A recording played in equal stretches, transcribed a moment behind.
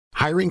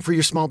Hiring for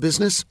your small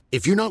business?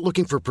 If you're not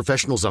looking for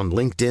professionals on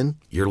LinkedIn,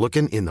 you're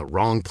looking in the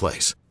wrong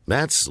place.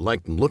 That's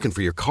like looking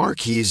for your car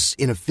keys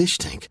in a fish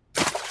tank.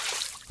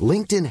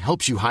 LinkedIn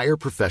helps you hire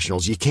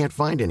professionals you can't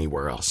find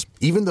anywhere else,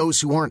 even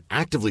those who aren't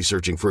actively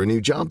searching for a new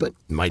job but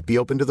might be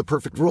open to the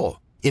perfect role.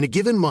 In a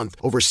given month,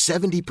 over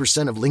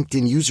 70% of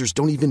LinkedIn users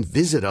don't even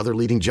visit other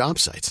leading job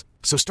sites.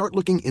 So start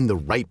looking in the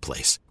right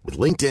place. With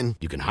LinkedIn,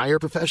 you can hire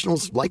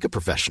professionals like a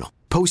professional.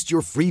 Post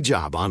your free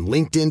job on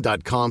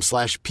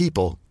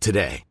linkedin.com/people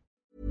today.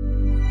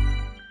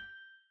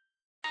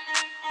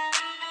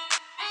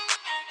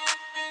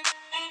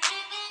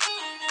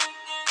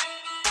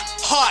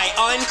 Hi,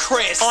 I'm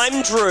Chris.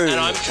 I'm Drew. And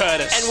I'm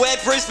Curtis. And we're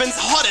Brisbane's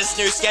hottest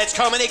new sketch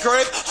comedy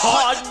group,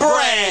 Hot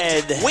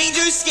Bread. We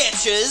do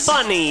sketches.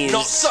 Funnies.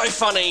 Not so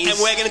funnies. And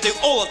we're going to do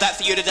all of that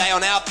for you today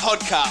on our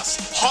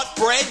podcast, Hot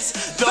Bread's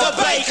The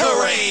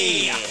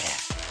Bakery.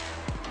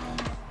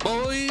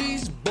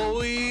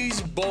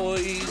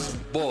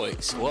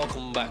 Boys.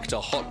 Welcome back to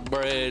Hot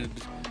Bread,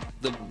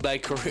 The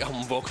Bakery.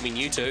 I'm welcoming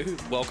you two.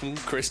 Welcome,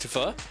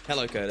 Christopher.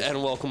 Hello, Curtis.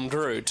 And welcome,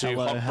 Drew, to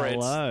Hot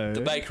Bread's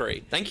The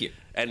Bakery. Thank you.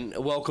 And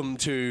welcome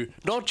to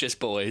not just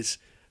boys,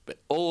 but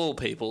all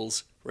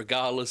peoples,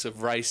 regardless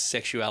of race,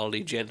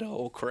 sexuality, gender,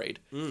 or creed.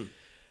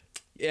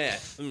 Yeah.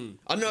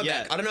 I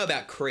don't know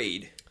about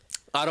Creed.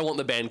 I don't want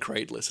the band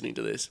Creed listening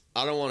to this.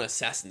 I don't want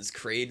Assassin's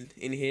Creed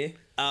in here.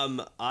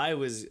 I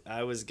was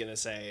gonna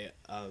say,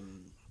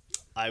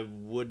 I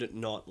would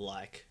not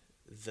like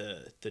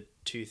the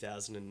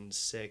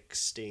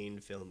 2016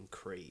 film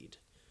Creed.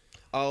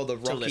 Oh, the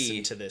To Rocky.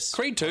 listen to this.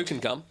 Creed 2 can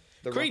come.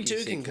 The Creed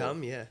Rocky 2 can sequel.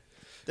 come, yeah.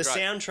 The Right.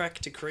 soundtrack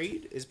to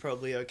Creed is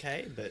probably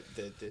okay, but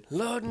the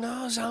Lord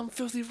knows I'm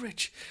filthy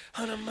rich.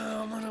 And a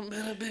mom and a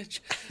been a bitch.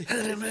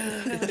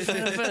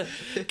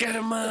 Get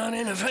a man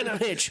in a venom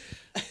hitch.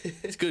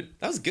 It's good.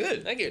 That was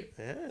good. Thank you.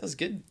 That was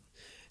good.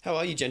 How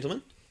are you,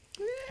 gentlemen?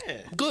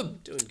 yeah,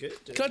 Good. doing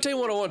good. Can I tell you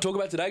what I want to talk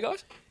about today,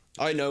 guys?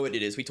 I know what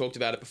it is. We talked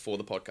about it before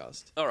the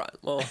podcast. All right.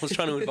 Well, I was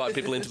trying to invite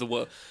people into the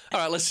world. All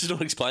right, let's just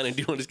not explain it.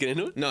 Do you want to just get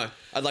into it? No,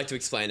 I'd like to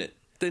explain it.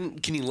 Then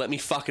can you let me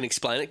fucking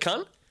explain it,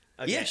 cunt?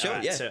 Okay, Yeah, sure,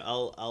 alright, yeah. So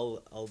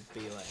I'll be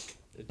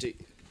like,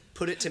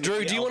 put it to me.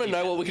 Drew, do you I'll want to be know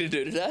better. what we're going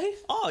to do today?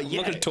 Oh, I'm yeah.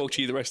 not going to talk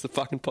to you the rest of the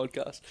fucking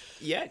podcast.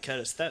 Yeah,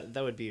 Curtis, that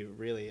would be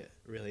really,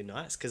 really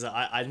nice, because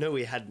I know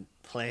we hadn't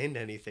planned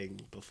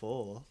anything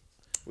before.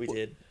 We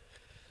did.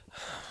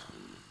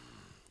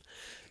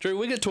 Drew,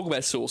 we're going to talk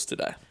about sauce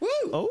today.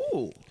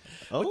 Oh,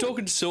 We're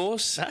talking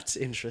sauce, that's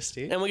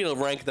interesting. and we're going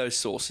to rank those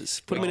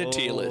sauces. Put them in a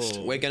tier list.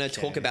 We're going to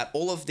talk about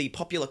all of the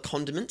popular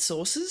condiment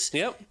sauces.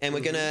 Yep. And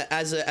we're going to,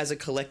 as a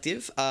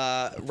collective,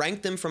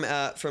 rank them from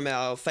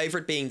our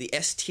favourite being the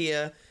S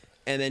tier,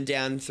 and then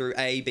down through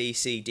A, B,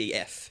 C, D,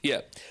 F.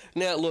 Yeah.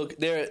 Now, look,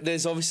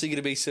 there's obviously going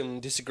to be some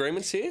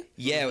disagreements here.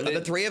 Yeah,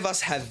 the three of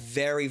us have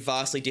very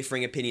vastly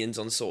differing opinions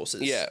on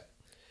sauces. Yeah.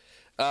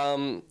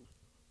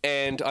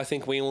 And I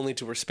think we all need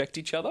to respect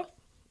each other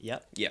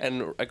Yep. Yeah.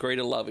 and agree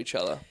to love each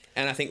other.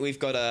 And I think we've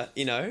got to,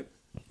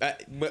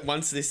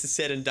 once this is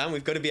said and done,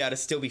 we've got to be able to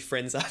still be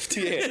friends after.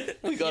 Yeah.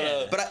 We got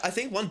to... But I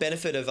think one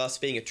benefit of us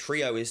being a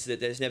trio is that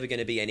there's never going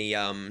to be any,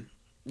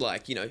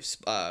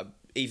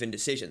 even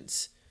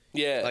decisions.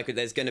 Yeah. Like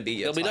there's going to be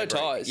There'll be no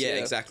ties, Yeah, yeah.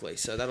 exactly.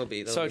 So that'll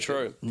be so be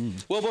true. good.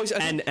 Well, boys,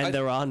 And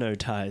there are no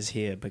ties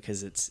here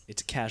because it's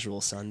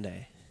casual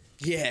Sunday.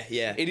 Yeah,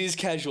 yeah. it is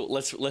casual.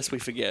 Lest we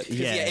forget.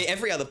 Yeah. Yeah,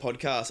 every other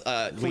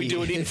podcast, We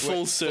do it in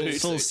full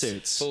suits. Full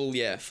suits. Full,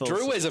 yeah. Full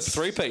Drew wears a suits.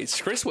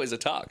 three-piece. Chris wears a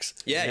tux.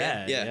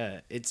 Yeah.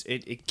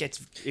 It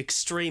gets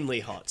extremely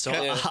hot. So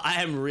Yeah.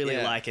 I am really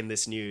Yeah. liking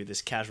this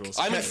casual. I'm in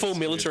Sunday. full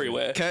military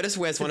wear. Curtis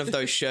wears one of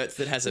those shirts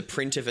that has a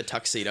print of a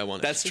tuxedo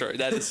on it. That's true.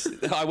 That is.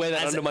 I wear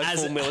that under my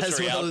full military as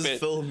well outfit. as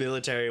full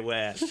military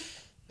wear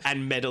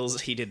and medals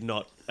he did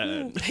not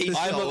earn.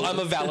 I'm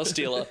a valor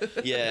stealer.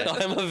 Yeah.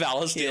 I'm a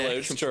valor stealer. Yeah,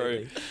 it's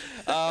completely. true.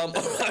 All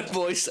right,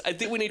 boys. I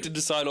think we need to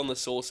decide on the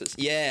sauces.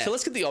 Yeah. So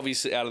let's get the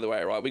obvious out of the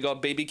way, right? We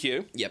got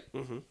BBQ. Yep.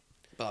 Mm-hmm.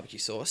 Barbecue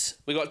sauce,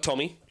 We got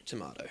Tommy.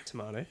 tomato.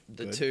 Tomato.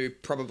 The Good. two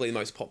probably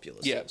most popular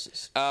Yeah.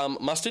 sauces.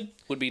 Mustard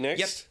would be next.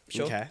 Yep.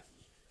 Sure. Okay.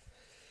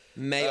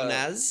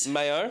 Mayonnaise.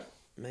 Mayo.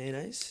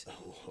 Mayonnaise.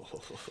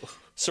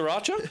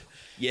 Sriracha.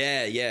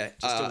 Yeah, yeah.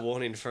 Just a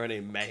warning for any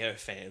mayo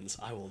fans: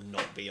 I will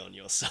not be on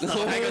your side.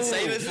 hang on,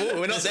 save it for.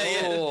 We're not there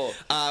yet. Oh.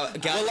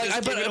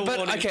 Garlic. give it a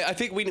warning. Okay, I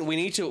think we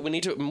need to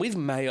with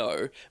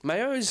mayo.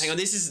 Mayo's Hang on,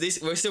 this.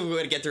 We're still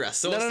going to get through our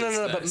sauces.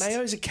 no. But first.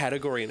 mayo's a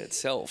category in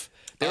itself.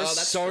 There are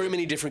that's so true.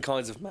 many different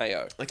kinds of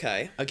mayo.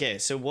 Okay. Okay,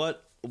 so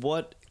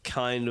what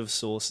kind of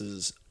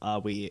sauces are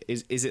we?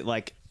 Is it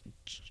like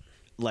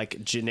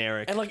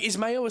generic? And is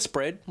mayo a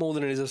spread more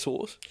than it is a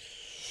sauce?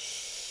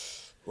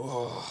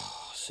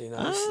 See,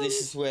 no,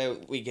 this is where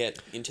we get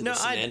into no, the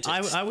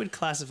semantics. I would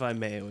classify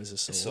mayo as a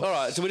sauce. All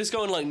right, so we're just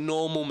going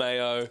normal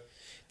mayo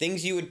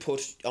Things you would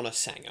put on a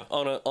sanger.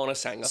 on a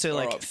sanger. So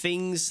All right.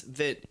 things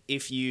that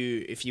if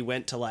you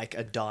went to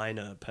a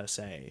diner per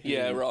se,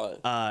 Yeah, right.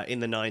 in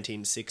the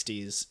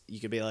 1960s, you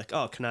could be like,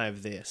 oh, can I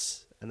have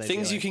this? And they'd be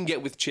Things you like, can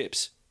get with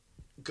chips.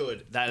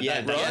 good. That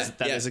Yeah, is right?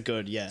 that Yeah. is a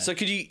good So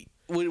could you?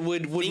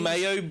 would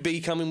mayo be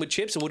coming with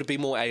chips, or would it be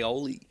more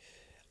aioli?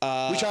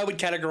 Which I would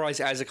categorise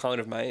as a kind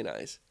of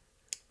mayonnaise.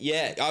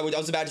 Yeah, I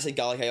was about to say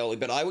garlic aioli,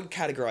 but I would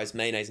categorise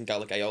mayonnaise and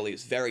garlic aioli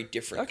as very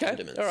different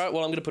condiments. All right.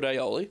 Well, I'm going to put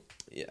aioli.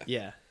 Yeah.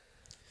 Yeah.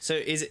 So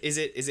is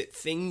it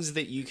things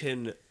that you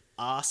can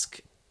ask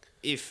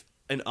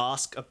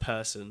a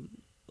person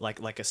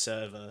like a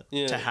server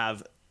to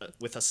have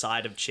with a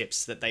side of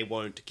chips that they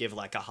won't give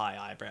like a high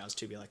eyebrows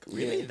to, be like,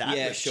 really, that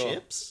with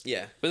chips?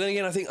 Yeah. But then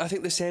again, I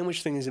think the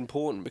sandwich thing is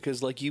important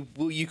because like you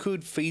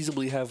could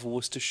feasibly have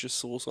Worcestershire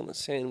sauce on a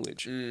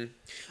sandwich.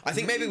 I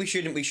think maybe we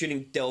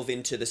shouldn't delve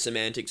into the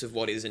semantics of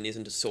what is and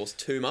isn't a sauce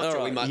too much,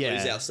 or we might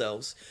lose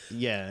ourselves.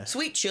 Yeah.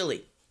 Sweet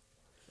chili.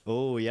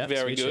 Oh, yeah.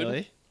 Very sweet good.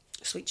 chili.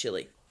 Sweet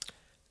chili.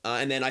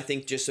 And then I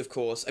think just, of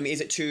course, I mean, is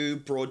it too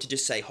broad to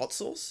just say hot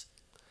sauce?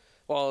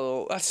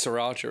 Well, that's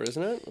sriracha,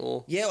 isn't it?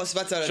 Or Yeah, I was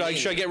about to say.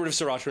 should I get rid of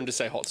sriracha and just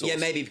say hot sauce? Yeah,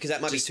 maybe, because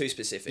that might be too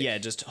specific. Yeah,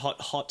 just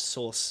hot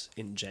sauce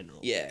in general.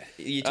 Yeah.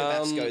 Your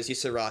Tabascos,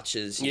 your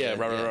srirachas. Yeah,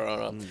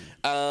 right.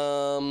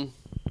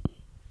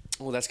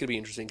 Well, that's going to be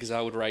interesting because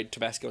I would rate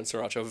Tabasco and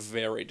sriracha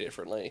very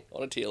differently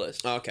on a tier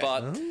list. Okay.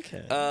 But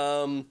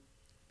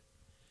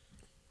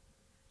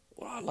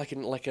well, like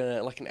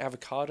an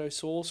avocado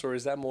sauce, or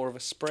is that more of a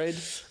spread?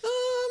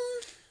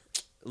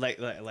 Like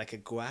a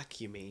guac,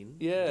 you mean?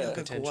 Yeah. Like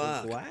potential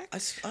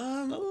guac?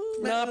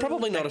 No,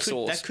 probably not a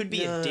sauce. That could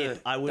be a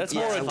dip. I would. That's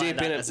more a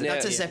dip in it.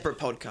 That's a separate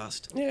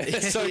podcast. Yeah,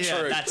 it's so Yeah,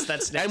 true. that's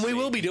next and we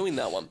week. will be doing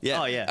that one.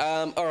 Yeah. Oh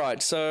yeah. All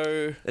right,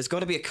 so There's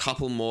got to be a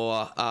couple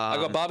more. I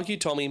got barbecue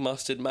Tommy,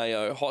 mustard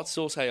mayo, hot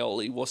sauce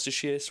aioli,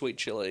 Worcestershire sweet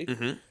chili,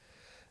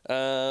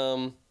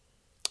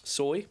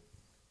 soy.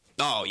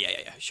 Oh,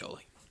 yeah,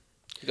 surely.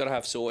 You got to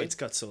have soy. It's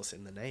got sauce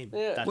in the name.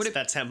 Yeah.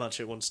 That's how much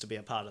it wants to be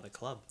a part of the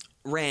club.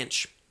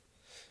 Ranch.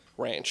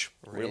 Ranch,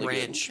 really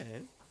Ranch. good.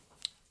 Okay.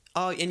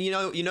 Oh, and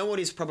you know what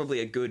is probably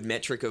a good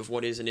metric of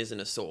what is and isn't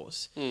a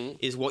sauce?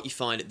 Is what you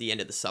find at the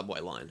end of the subway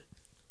line.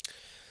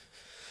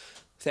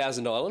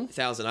 Thousand Island.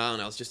 Thousand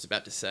Island, I was just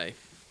about to say.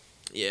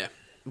 Yeah.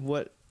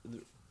 What?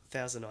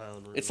 Thousand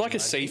Island. It's like a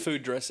remind me?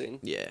 seafood dressing.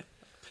 Yeah.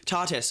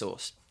 Tartare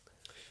sauce.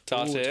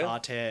 Tartare. Ooh,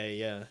 tartare,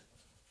 yeah.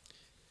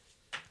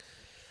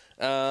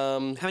 How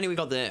many we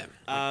got there?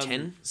 Like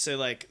 10? So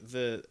like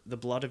the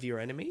blood of your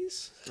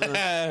enemies.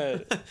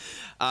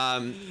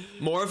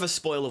 More of a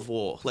spoil of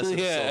war, less of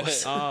a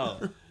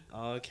sauce.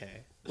 Oh,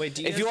 okay. Wait,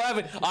 do you? If you're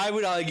having, I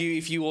would argue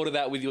if you order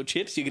that with your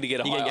chips, you're going to get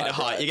a You're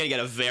high. gonna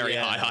get a very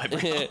Yeah. high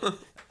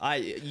eyebrow.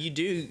 You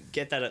do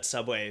get that at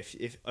Subway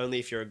if only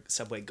if you're a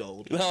Subway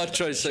Gold. No,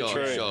 true, so Sure,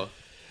 true. sure.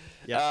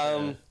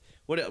 Yeah.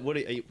 What are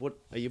you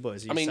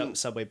boys? Are you I mean-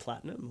 Subway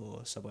Platinum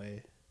or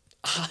Subway?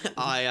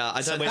 I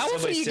don't. Subway- How often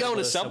Subway are you going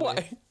to Silver, Subway?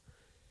 Subway.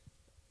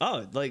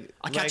 Oh, like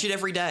I catch it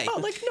every day. Oh,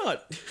 like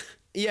not.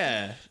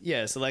 Yeah.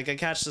 So like I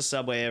catch the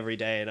Subway every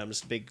day, and I'm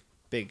just a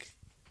big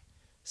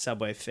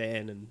Subway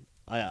fan, and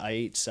I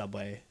eat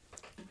Subway.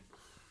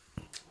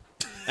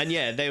 And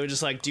yeah, they were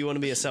just like, "Do you want to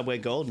be a Subway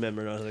Gold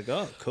member?" And I was like,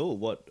 "Oh, cool.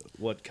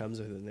 What comes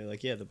with it?" And they're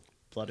like, "Yeah, the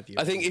blood of you."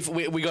 I think if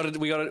we got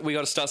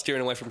to start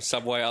steering away from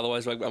Subway,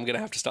 otherwise I'm going to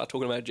have to start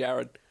talking about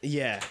Jared.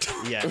 Yeah,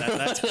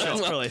 that's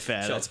probably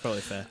fair. That's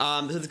probably fair.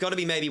 So there's got to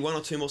be maybe one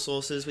or two more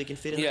sauces we can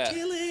fit in Yeah. the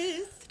tier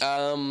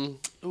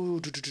list.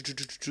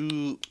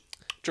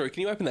 Drew,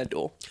 can you open that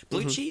door?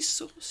 Blue cheese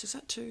sauce, is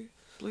that too?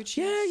 Blue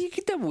cheese? Yeah, you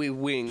get that with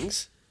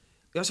wings.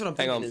 That's what I'm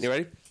Hang thinking. on, is- you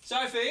ready?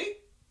 Sophie,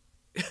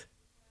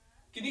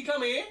 can you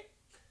come here?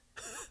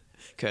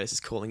 Curtis is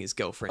calling his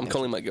girlfriend. I'm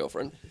calling my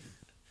girlfriend.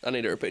 I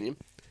need her opinion.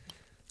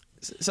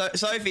 So,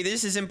 Sophie,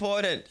 this is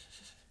important.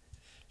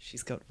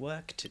 She's got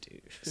work to do.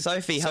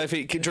 Sophie,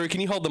 Drew, can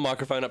you hold the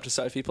microphone up to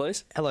Sophie,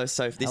 please? hello,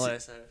 Sophie. Hello.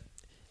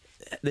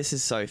 This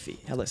is Sophie.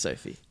 Hello,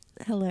 Sophie.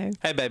 Hello.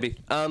 Hey, baby.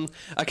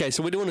 Okay,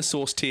 so we're doing a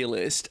sauce tier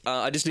list.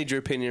 I just need your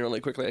opinion really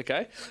quickly,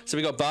 okay? So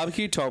we got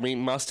barbecue Tommy,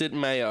 mustard,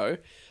 mayo,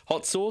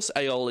 hot sauce,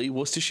 aioli,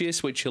 Worcestershire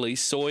sweet chili,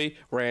 soy,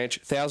 ranch,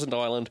 Thousand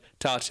Island,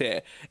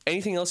 tartare.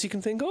 Anything else you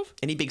can think of?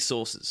 Any big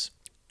sauces?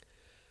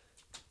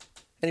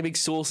 Any big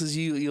sauces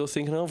you're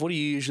thinking of? What do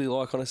you usually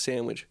like on a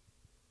sandwich?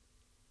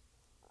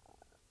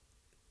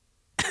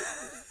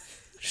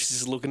 She's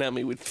just looking at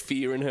me with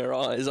fear in her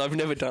eyes. I've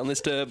never done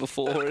this to her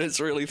before, and it's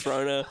really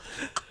thrown her.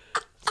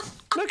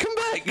 No, come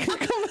back.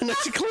 Come on. No,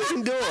 she's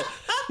closing door.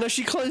 No,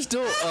 she closed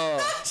door.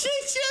 Oh, She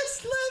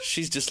just left.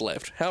 she's just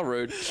left. How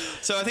rude.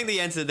 So I think the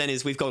answer then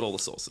is we've got all the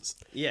sauces.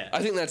 Yeah.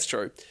 I think that's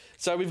true.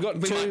 So we've got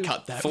We 2, might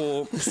cut that.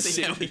 4,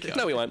 See how 6. we go.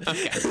 No, we won't.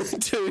 Okay.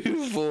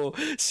 2, 4,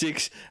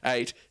 6,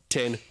 8,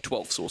 10,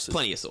 12 sauces.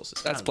 Plenty of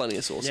sauces. That's plenty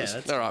of sauces. Yeah,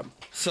 that's- All right.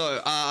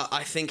 So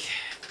I think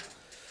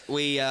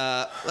we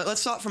let's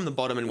start from the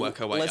bottom and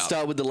work our way Let's up.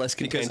 start with the less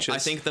Because contentious. I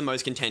think the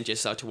most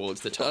contentious are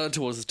towards the top.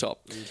 Towards the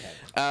top.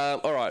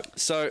 Okay. All right.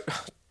 So,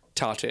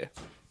 tartare.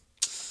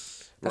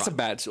 That's a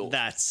bad sauce.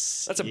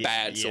 That's a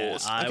bad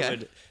sauce. I Okay.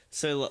 would.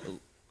 So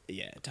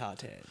yeah,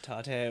 tartare.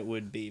 Tartare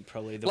would be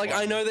probably the Like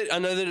one. I know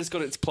that it's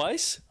got its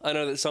place. I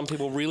know that some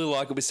people really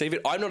like it with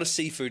seafood. I'm not a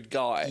seafood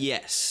guy.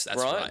 Yes,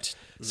 that's right.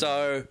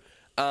 So,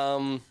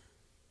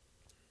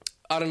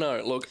 I don't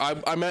know. Look,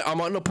 I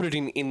might not put it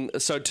in.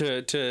 So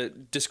to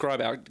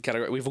describe our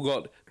category, we've all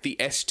got the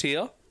S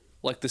tier,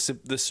 like the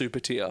super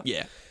tier.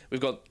 Yeah.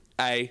 We've got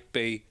A,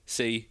 B,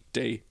 C,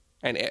 D,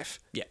 and F.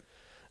 Yeah.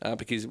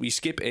 Because we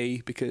skip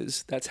E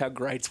because that's how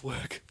grades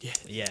work.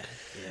 Yeah.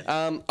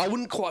 I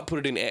wouldn't quite put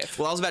it in F.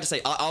 Well, I was about to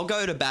say, I'll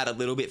go to bat a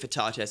little bit for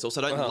tartare sauce.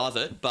 I don't love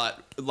it,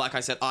 but like I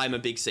said, I'm a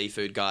big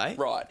seafood guy.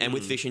 Right. And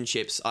with fish and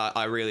chips,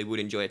 I really would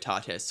enjoy a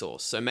tartare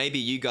sauce. So maybe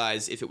you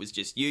guys, if it was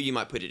just you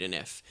might put it in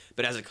F.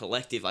 But as a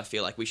collective, I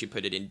feel like we should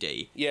put it in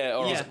D. Yeah,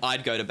 all right. Yeah.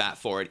 I'd go to bat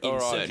for it in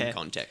certain Okay.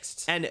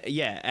 contexts. And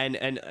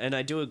and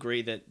I do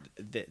agree that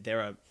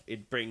there are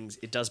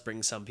it does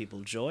bring some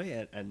people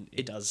joy, and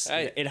it does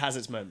it has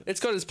its moment. It's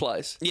got its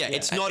place. Yeah,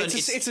 it's not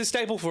It's a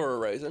staple for a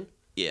reason.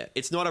 yeah,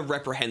 it's not a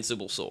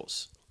reprehensible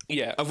sauce,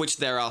 Yeah. of which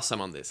there are some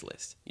on this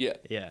list. Yeah.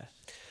 Yeah.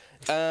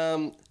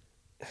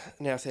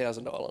 Now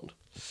Thousand Island.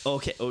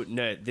 Okay. Oh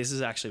no, this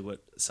is actually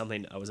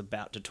something I was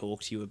about to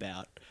talk to you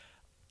about.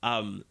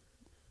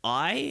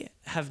 I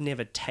have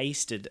never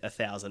tasted a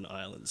Thousand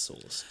Island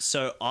sauce,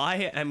 so I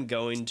am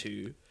going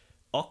to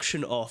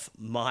auction off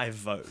my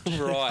vote.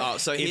 Right. Oh,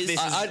 so If here's this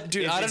is, I don't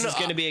this know. is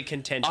going to be a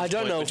contentious I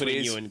don't point know if it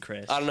between is. you and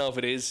Chris. I don't know if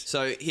it is.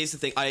 So here's the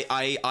thing.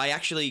 I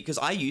actually, because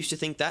I used to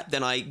think that,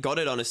 then I got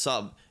it on a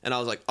sub, and I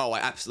was like, oh, I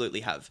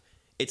absolutely have.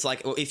 It's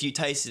like, if you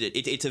tasted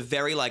it, it's a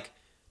very like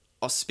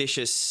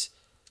auspicious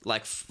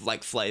like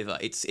flavor.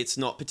 It's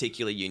not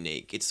particularly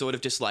unique. It's sort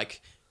of just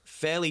like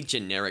fairly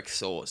generic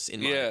sauce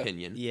in my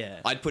opinion. Yeah.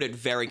 I'd put it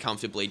very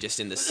comfortably just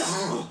in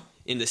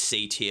the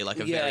C tier, like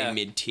a very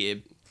mid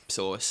tier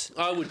sauce.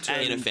 I would too.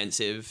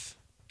 Inoffensive.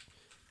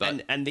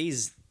 But And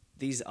these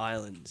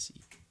islands,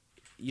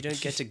 you don't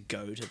get to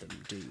go to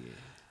them, do you?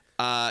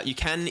 you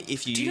can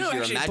if you Do use you know,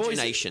 your actually,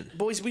 imagination.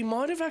 boys, we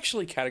might have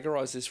actually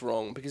categorized this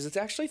wrong because it's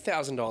actually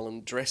Thousand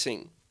Island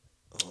dressing.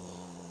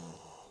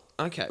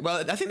 Okay. Well,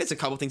 I think there's a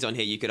couple things on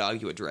here you could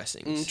argue are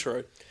dressings.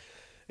 True.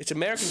 It's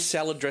American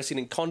salad dressing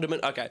and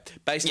condiment. Okay,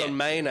 based on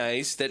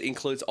mayonnaise that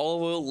includes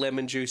olive oil,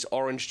 lemon juice,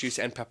 orange juice,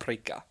 and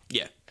paprika.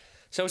 Yeah.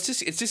 So it's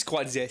just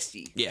quite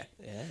zesty. Yeah.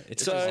 Yeah,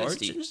 it's So- got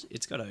oranges.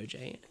 It's got OJ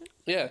in it.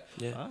 Yeah.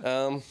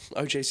 Yeah.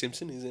 O.J.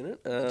 Simpson is in it.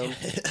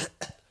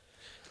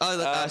 I'm I'm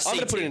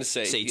gonna put it in a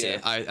C, C tier.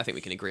 yeah. I think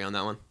we can agree on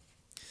that one.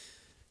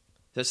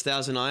 That's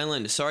Thousand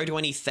Island. Sorry to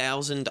any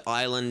Thousand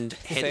Island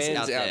heads Fans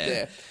out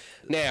there.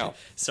 Now,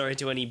 Sorry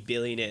to any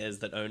billionaires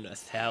that own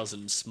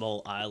 1,000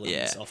 small islands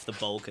Yeah. off the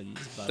Balkans.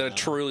 But, they're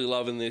truly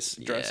loving this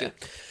dressing.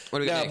 What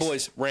do we got Now, next?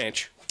 boys,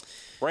 ranch.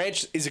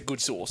 Ranch is a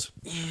good sauce.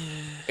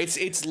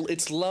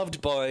 It's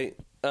loved by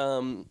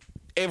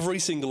every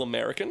single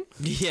American.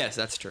 Yes,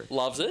 that's true.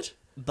 Loves it.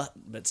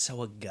 But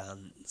so are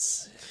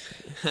guns.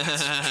 True,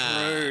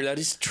 that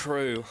is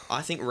true.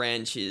 I think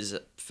ranch is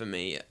for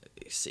me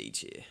C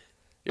tier.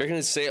 You're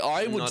gonna say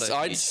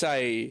I'd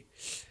say.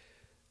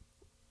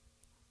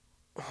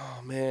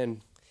 Oh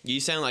man, You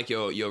sound like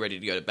you're ready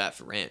to go to bat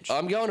for ranch.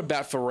 I'm going to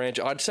bat for ranch.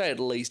 I'd say at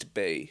least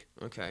B.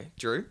 Okay,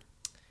 Drew.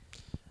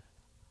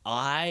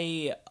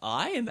 I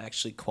am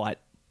actually quite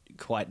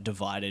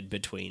divided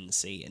between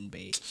C and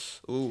B.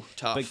 Ooh,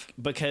 tough.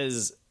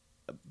 Because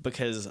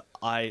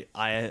I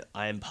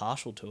am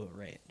partial to a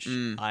ranch.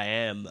 I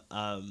am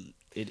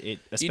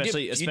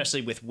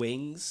especially with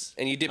wings.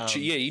 And you dip,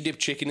 you dip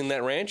chicken in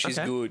that ranch. Is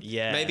Okay. good.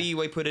 Yeah. Maybe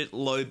we put it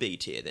low B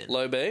tier then.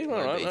 Low B. All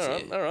right. B All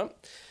right. tier. All right.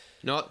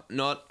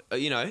 Not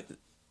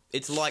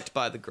it's liked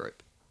by the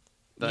group.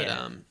 But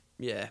Yeah.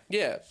 yeah.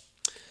 Yeah.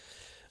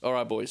 All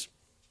right, boys.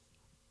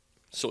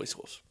 Soy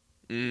sauce.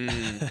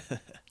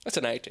 That's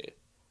an A tier.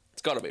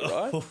 It's got to be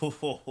right.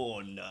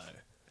 Oh no.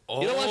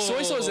 You don't like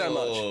soy sauce that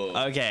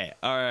much. Okay.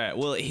 All right.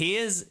 Well,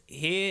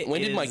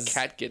 When did my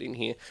cat get in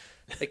here?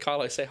 Hey,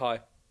 Carlo, say hi.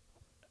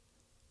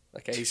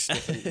 Okay, he's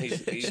sniffing.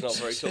 He's not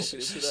very talkative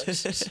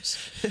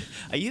today.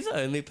 Are you the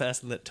only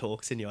person that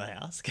talks in your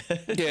house?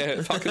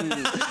 Yeah, fucking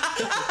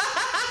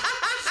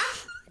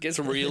gets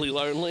really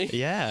lonely.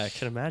 Yeah, I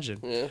can imagine.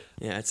 Yeah.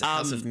 Yeah, it's a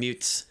house of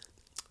mutes.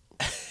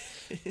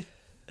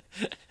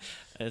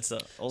 It's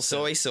also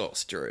Soy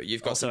sauce, Drew.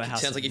 You've got Also a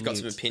house sounds of like you've got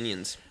some mutes.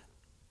 opinions.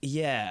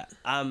 Yeah.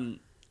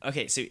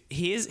 Okay, so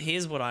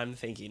here's what I'm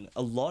thinking.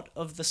 A lot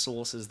of the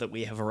sauces that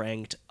we have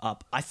ranked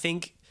up, I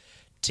think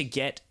to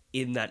get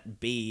in that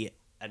B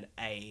and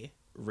A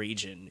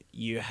region,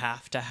 you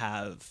have to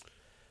have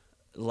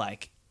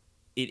like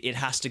it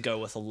has to go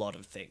with a lot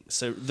of things.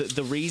 So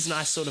the reason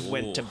I sort of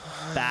went to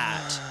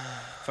bat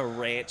for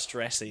ranch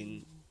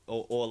dressing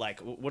or like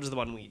what is the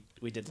one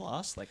we did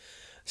last? Like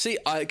See,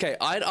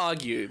 I'd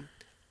argue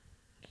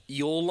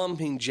you're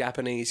lumping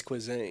Japanese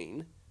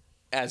cuisine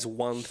as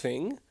one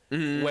thing,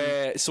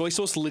 where soy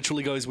sauce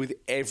literally goes with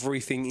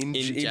everything in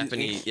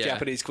Japanese, yeah.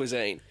 Japanese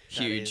cuisine.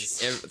 Huge.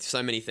 is-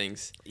 So many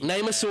things.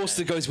 Name a sauce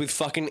that goes with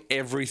fucking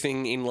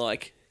everything in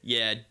like.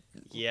 Yeah.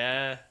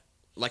 yeah.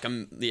 Like like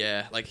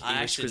English I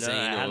actually cuisine.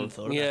 I or hadn't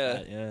thought about Yeah.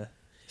 that. Yeah.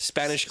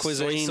 Spanish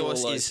cuisine. Soy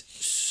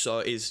sauce or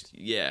like, is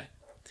yeah.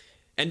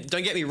 And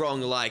don't get me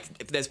wrong,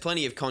 like, there's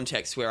plenty of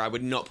contexts where I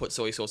would not put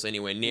soy sauce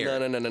anywhere near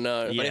it.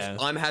 No. But Yeah. if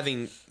I'm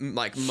having,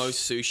 like,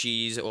 most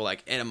sushis or,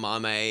 like,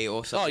 edamame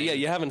or something... Oh, yeah,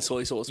 you're having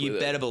soy sauce You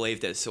with better it. believe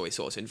there's soy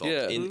sauce involved.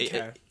 Yeah.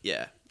 Okay.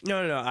 Yeah.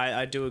 No,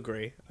 I do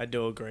agree.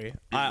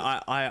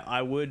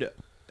 I would.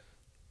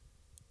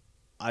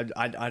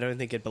 I don't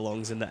think it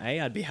belongs in the A.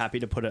 I'd be happy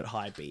to put it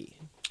high B.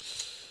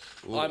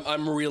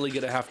 I'm really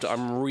going to have to...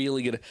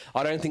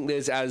 I don't think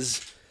there's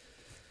as...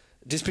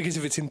 Just because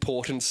of its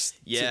importance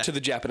to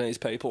the Japanese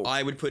people.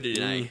 I would put it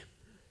in A.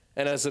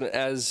 And I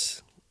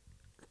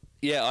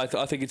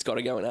think it's got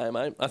to go in A,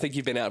 mate. I think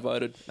you've been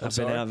outvoted. I've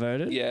been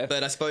outvoted? Yeah.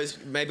 But I suppose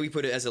maybe we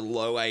put it as a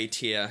low A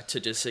tier to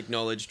just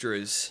acknowledge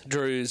Drew's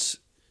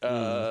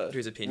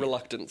opinion.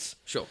 Reluctance.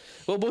 Sure.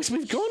 Well, boys,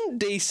 we've gone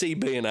D, C,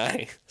 B, and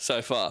A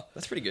so far.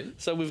 That's pretty good.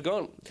 So we've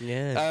gone.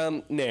 Yeah.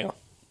 Now,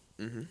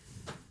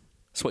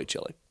 sweet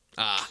chili.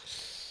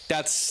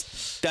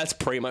 That's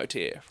primo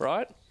tier,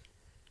 right?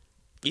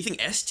 You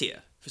think S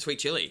tier for sweet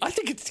chili? I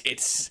think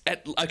it's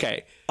at,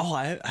 okay. Oh,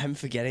 I'm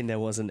forgetting there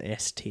was an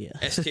S tier.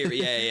 S tier,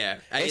 yeah.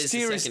 A is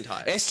the second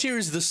highest. S tier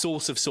is the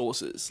source of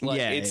sauces. Like,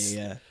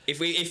 yeah.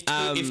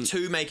 If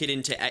two make it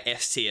into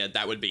S tier,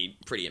 that would be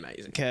pretty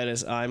amazing.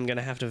 Curtis, I'm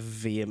gonna have to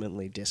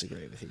vehemently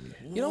disagree with you.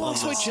 You don't like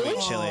sweet chili?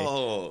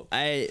 Oh.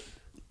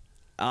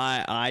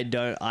 I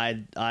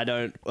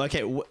don't.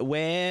 Okay,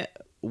 where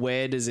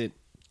does it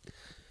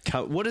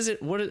come? What is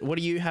it? What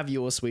do you have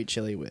your sweet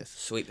chili with?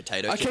 Sweet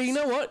potato Okay, chips. you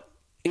know what?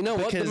 The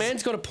Because-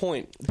 man's got a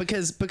point.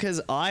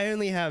 Because I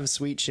only have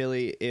sweet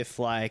chili if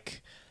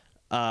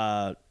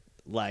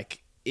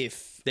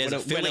if There's a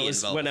filling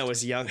involved. when I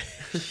was young.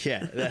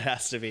 Yeah, that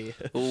has to be.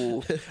 Ooh.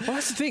 Well,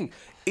 that's the thing.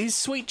 Is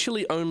sweet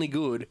chili only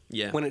good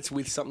Yeah. when it's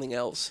with something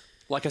else?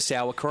 Like a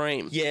sour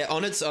cream? Yeah,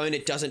 on its own,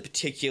 it doesn't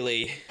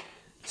particularly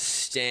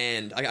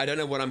stand. I don't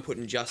know what I'm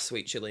putting just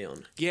sweet chili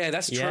on. Yeah,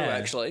 that's true,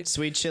 actually.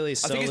 Sweet chili.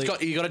 I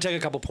think you got to take a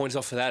couple points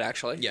off for that,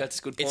 actually. Yeah, That's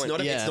a good point.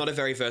 It's not a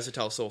very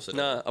versatile sauce at all.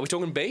 No. Are we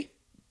talking B?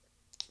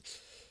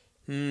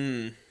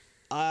 Yeah.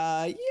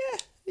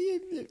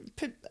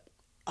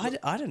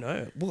 I don't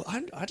know. Well,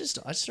 I just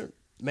don't.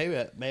 Maybe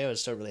I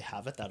just don't really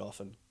have it that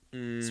often.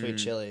 Sweet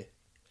chili.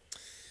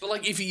 But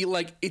like, if you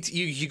like, it's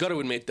you got to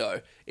admit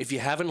though, if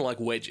you're having like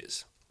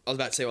wedges, I was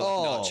about to say,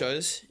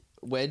 nachos.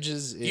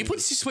 Wedges. you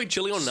put sweet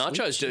chili on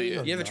nachos, do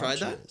you? You ever tried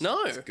that?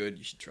 No. It's good.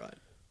 You should try it.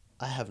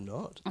 I have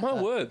not. My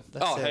word.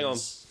 that Hang on.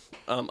 sounds-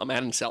 I'm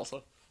adding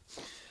salsa,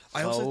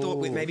 I also thought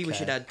maybe we okay.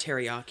 should add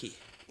teriyaki.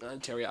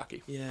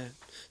 teriyaki. Yeah.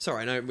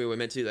 Sorry, I know we were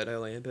meant to do that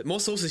earlier, but more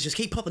sauces just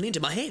keep popping into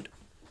my head.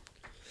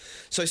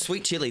 So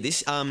sweet chili.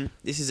 This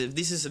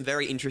is a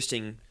very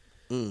interesting.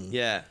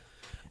 Yeah.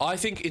 I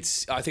think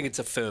it's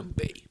a firm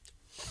B.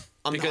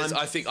 Because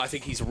I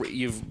think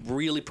you've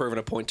really proven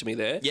a point to me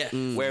there. Yeah.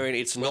 Wherein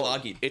it's Well not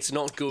argued. It's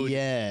not good.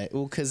 Yeah.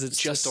 Well, because it's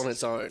just on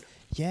its own.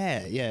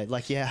 Yeah.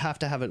 Like you have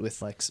to have it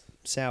with like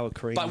sour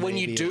cream. But when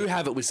you maybe, do or-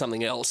 have it with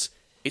something else,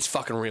 it's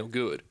fucking real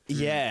good.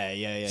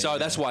 Yeah. So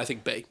that's why I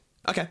think B.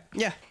 Okay.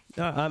 Yeah.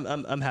 No,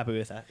 I'm happy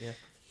with that. Yeah.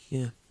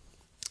 Yeah.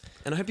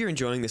 And I hope you're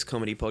enjoying this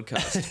comedy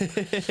podcast.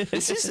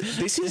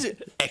 This is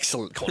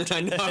excellent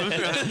content. I know.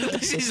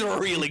 This is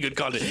really good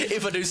content.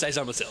 If I do say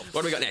so myself.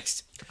 What do we got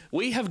next?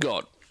 We have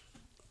got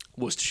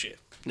Worcestershire.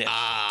 Now,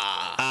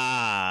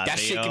 that the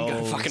shit can go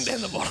old- fucking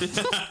down the bottom.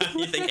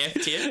 You think F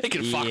tier? It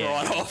can fuck Yeah.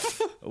 right off.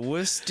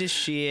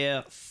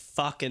 Worcestershire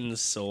fucking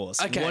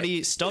sauce. Okay. What do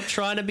you stop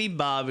trying to be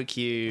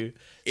barbecue?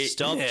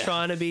 Stop yeah.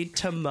 trying to be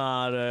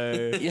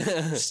tomato.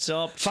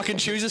 Stop. Fucking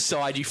choose a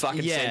side, you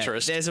fucking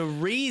centrist. There's a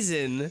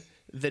reason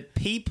that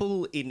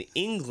people in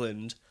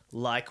England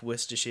like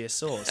Worcestershire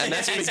sauce. And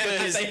that's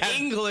because they have-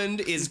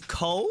 England is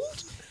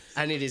cold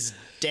and it is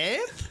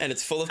damp. And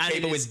it's full of And it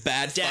people is with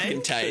bad dank.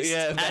 fucking taste.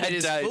 Yeah. And Bad it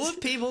is taste. full of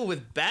people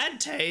with bad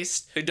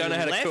taste Who don't know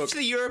how to left cook.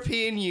 the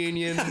European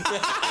Union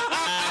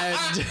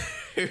and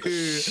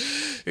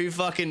who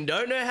fucking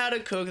don't know how to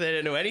cook. They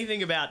don't know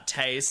anything about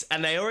taste,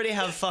 and they already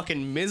have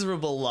fucking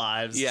miserable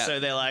lives. Yeah. So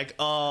they're like,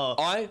 I'm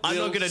will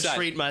not gonna say-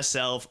 treat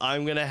myself.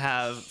 I'm gonna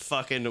have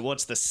fucking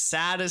what's the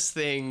saddest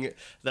thing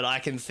that I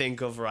can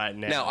think of right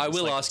now. Now, I It's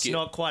will like, ask it's you-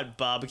 not quite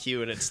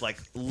barbecue, and it's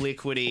like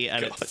liquidy,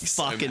 and it he's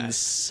so fucking mad.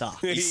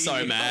 sucks. He's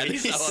so mad.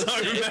 He's so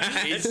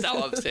upset. He's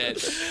so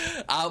upset.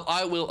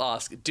 I will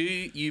ask, do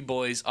you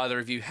boys, either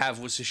of you, have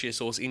Worcestershire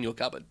sauce in your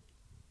cupboard?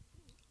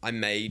 I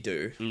may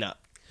do. No.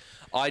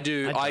 I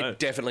do. I don't.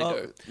 definitely Oh,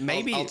 do.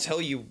 Maybe I'll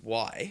tell you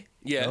why.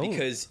 Yeah. Oh.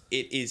 Because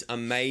it is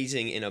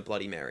amazing in a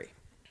Bloody Mary.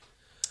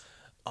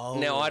 Oh,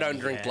 Now, I don't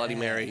drink Bloody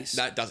Marys.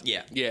 That does,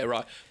 yeah. Yeah,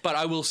 right. But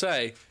I will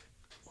say,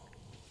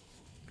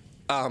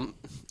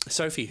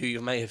 Sophie, who you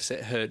may have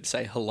heard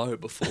say hello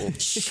before,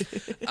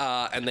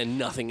 and then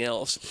nothing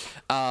else,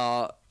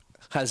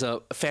 has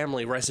a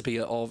family recipe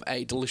of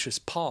a delicious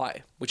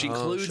pie, which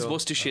includes sure.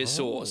 Worcestershire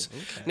sauce.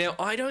 Now,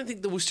 I don't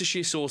think the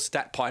Worcestershire sauce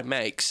that pie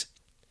makes,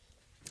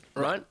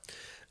 right?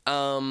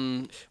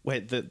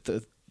 Wait,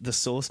 the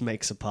sauce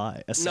makes a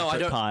pie, a No, I separate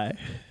don't- pie.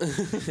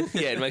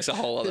 Yeah, it makes a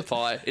whole other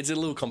pie. It's a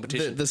little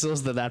competition. The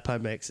sauce that pie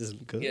makes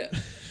isn't good. Yeah.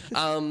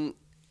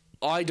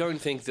 I don't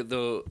think that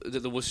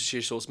the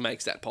Worcestershire sauce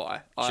makes that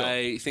pie. Sure.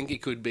 I think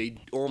it could be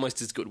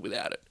almost as good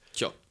without it.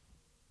 Sure.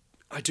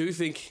 I do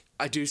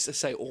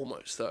say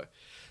almost though,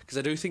 because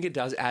I do think it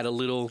does add a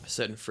little, A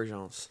certain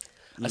frigence.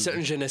 a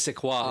certain je ne sais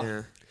quoi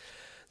Yeah.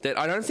 that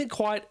I don't think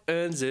quite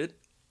earns it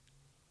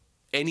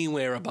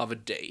anywhere above a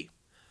D.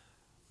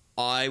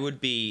 I would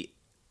be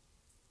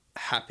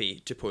happy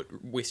to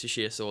put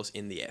Worcestershire sauce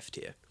in the F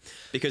tier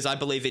because I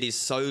believe it is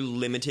so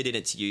limited in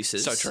its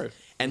uses. So true.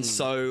 And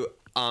so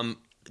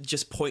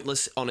just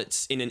pointless on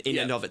its in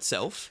and of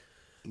itself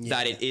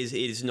that it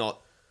is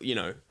not,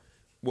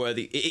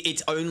 worthy.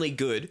 It's only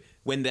good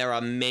when there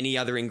are many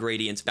other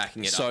ingredients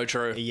backing it up. So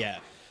true. Yeah.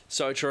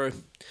 So true.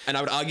 And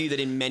I would argue that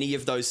in many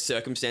of those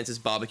circumstances,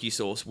 barbecue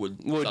sauce would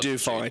do substitute.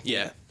 fine.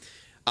 Yeah.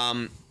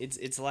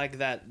 It's like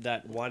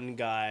that one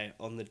guy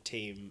on the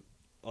team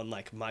on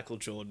like Michael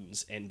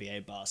Jordan's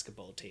NBA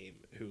basketball team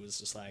who was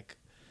just like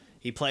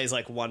he plays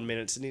like 1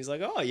 minute and he's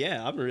like, oh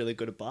yeah, I'm really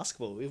good at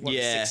basketball. We've won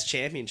 6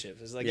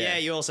 championships. It's like, Yeah.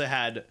 you also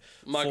had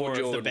Michael 4 of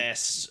the Jordan.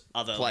 best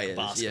other Players.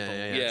 like, basketball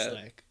Yeah. players. Yeah.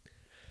 Like,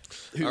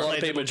 who A lot of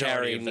played the people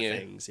majority of carrying the you.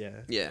 things. Yeah.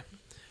 Yeah.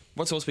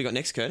 What sauce we got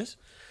next, Curtis?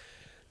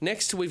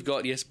 Next we've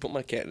got, yes, put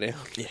my cat down.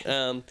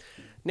 Yeah.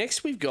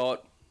 Next we've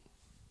got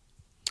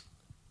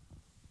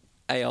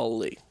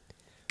aioli.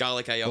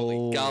 Garlic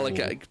aioli. Garlic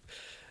egg.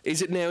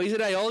 Is it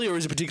aioli or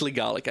is it particularly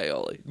garlic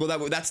aioli?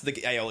 Well, that's the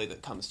aioli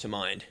that comes to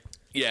mind.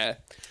 Yeah.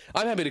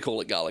 I'm happy to call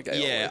it garlic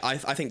aioli. Yeah, I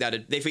think that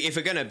if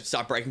we're going to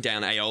start breaking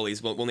down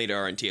aiolis, we'll need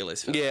our own tier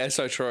list for that. Yeah,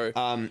 so true.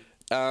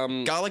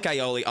 Garlic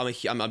aioli,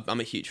 I'm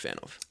a huge fan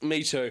of.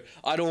 Me too.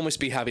 I'd almost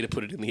be happy to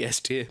put it in the S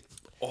tier.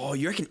 Oh,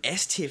 you reckon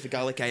S tier for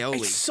garlic aioli?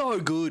 It's so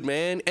good,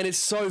 man, and it's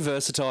so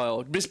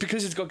versatile just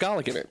because it's got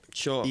garlic in it.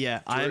 Sure.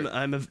 Yeah, I'm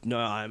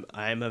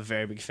a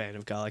very big fan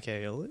of garlic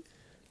aioli.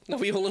 Are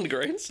we all in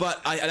agreement?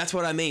 But that's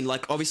what I mean.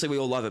 Like, obviously we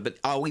all love it, but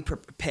are we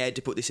prepared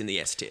to put this in the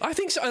S tier? I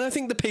think so, and I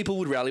think the people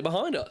would rally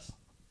behind us.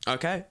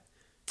 Okay.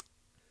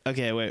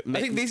 Okay, wait.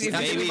 I think this.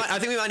 I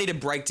think we might need to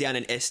break down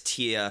an S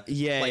tier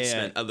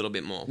placement yeah. a little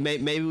bit more.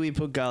 Maybe we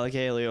put garlic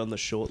aioli on the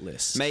short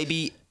list.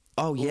 Maybe.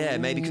 Oh yeah,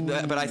 maybe.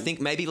 But I think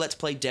maybe let's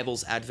play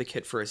devil's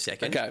advocate for a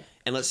second. Okay.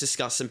 And let's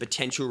discuss some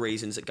potential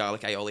reasons that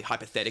garlic aioli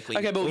hypothetically.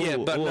 Okay, but yeah,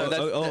 but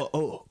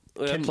no,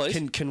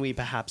 please. Can we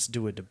perhaps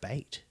do a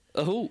debate?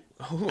 Oh,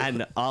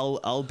 And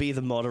I'll be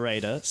the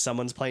moderator.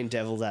 Someone's playing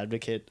devil's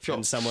advocate, Sure.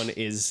 and someone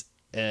is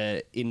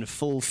in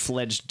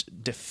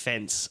full-fledged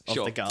defense of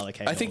Sure. the garlic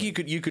aioli. I think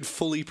you could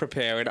fully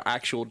prepare an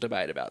actual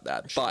debate about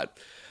that. But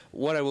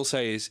what I will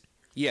say is,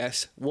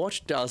 yes,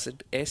 what does an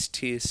S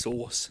tier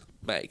sauce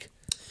make?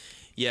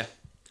 Yeah,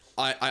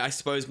 I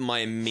suppose my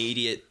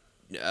immediate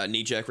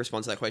knee-jerk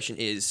response to that question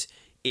is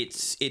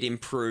it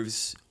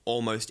improves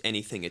almost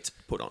anything it's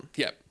put on.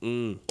 Yep.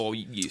 Or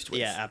used with.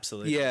 Yeah,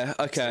 absolutely. Yeah.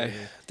 Okay,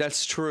 Absolutely.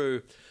 that's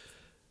true.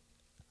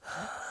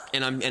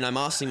 And I'm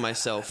asking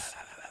myself,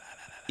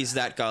 is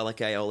that garlic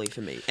aioli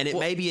for me? And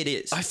maybe it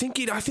is. I think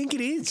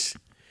it is.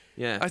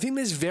 Yeah. I think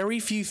there's very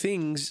few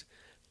things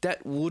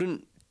that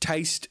wouldn't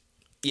taste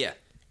yeah.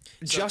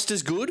 just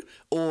as good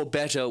or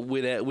better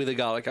with a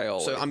garlic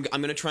aioli. So I'm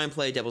going to try and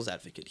play devil's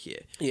advocate here.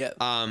 Yeah.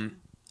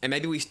 And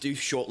maybe we do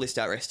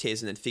shortlist our S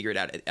tiers and then figure it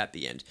out at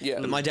the end. Yeah.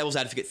 But my devil's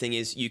advocate thing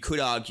is you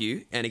could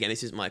argue, and again,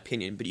 this is my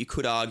opinion, but you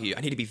could argue,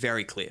 I need to be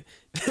very clear,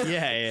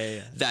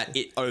 Yeah. that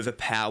it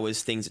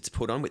overpowers things it's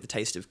put on with the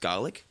taste of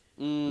garlic,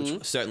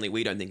 which certainly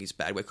we don't think is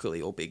bad. We're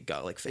clearly all big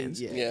garlic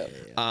fans. yeah.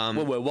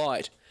 Well, we're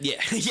white. Yeah.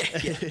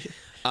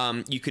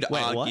 You could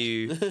Wait, what?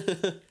 argue...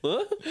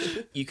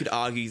 You could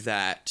argue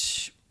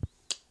that...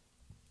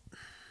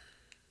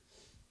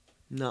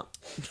 No.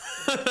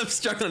 I'm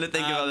struggling to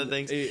think of other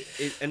things.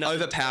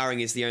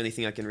 Overpowering is the only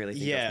thing I can really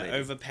think of. Yeah, maybe.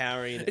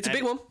 overpowering. It's a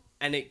big one.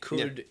 And it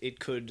could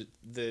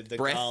the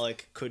Breath?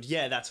 garlic could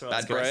that's what I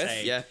was Bad going to breath.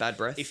 say. Yeah, bad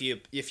breath.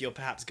 If you're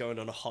perhaps going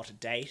on a hot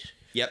date,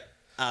 Yep.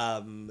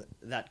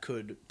 that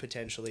could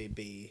potentially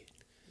be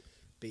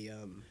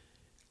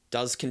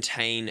Does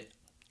contain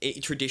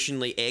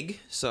traditionally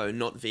egg, so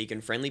not vegan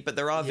friendly, but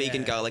there are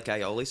vegan Yeah. garlic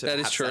aioli, so That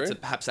is true.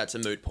 Perhaps that's a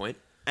moot point.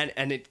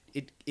 and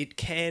it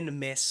can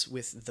mess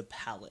with the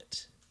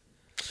palate.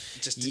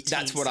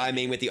 That's what I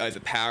mean with the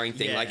overpowering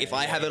thing. Yeah, like if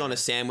I have it on a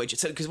sandwich,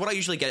 because what I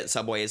usually get at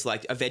Subway is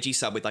like a veggie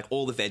sub with like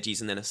all the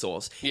veggies and then a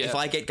sauce. Yeah. If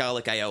I get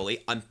garlic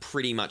aioli, I'm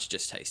pretty much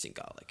just tasting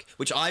garlic,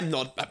 which I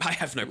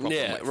have no problem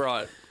Yeah. with.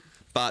 Right.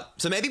 But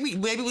so maybe we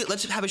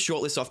let's just have a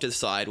short list off to the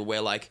side where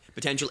we're like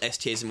potential S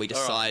tiers and we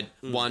decide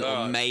one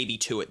or maybe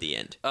two at the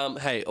end.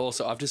 Hey.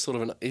 Also, I've just thought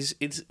of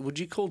would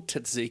you call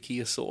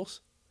tzatziki a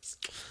sauce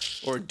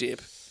or a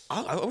dip?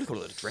 I would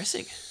call it a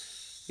dressing.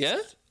 Yeah.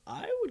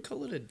 I would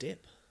call it a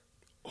dip.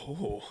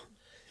 Oh,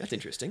 that's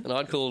interesting. And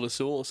I'd call it a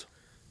sauce.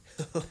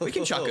 We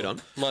can chuck it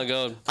on. My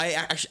God. I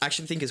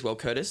actually think as well,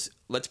 Curtis.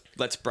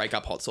 Let's break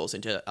up hot sauce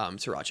into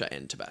sriracha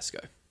and Tabasco.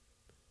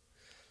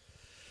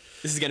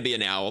 This is going to be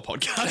an hour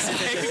podcast.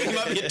 It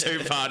might be a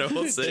two-parter.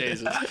 We'll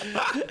see.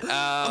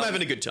 I'm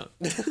having a good time.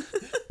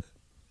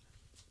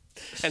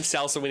 And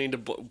salsa, we need to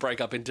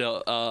break up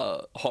into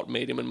hot,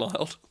 medium, and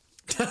mild.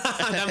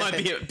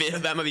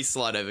 That might be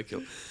slight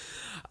overkill.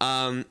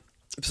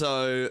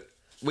 So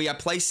we are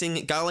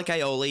placing garlic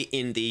aioli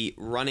in the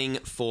running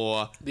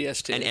for The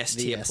S tier. an S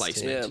tier The S tier.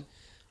 placement.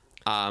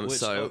 Which,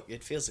 So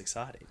it feels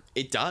exciting.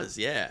 it does,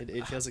 yeah.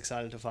 It feels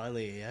exciting to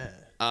finally,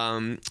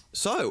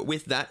 So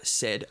with that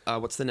said,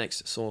 what's the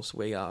next sauce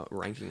we are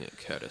ranking at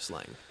Curtis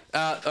Lang?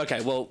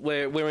 Okay, well,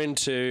 we're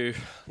into...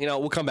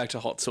 we'll come back to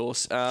hot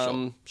sauce.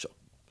 Sure.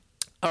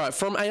 All right,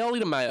 from aioli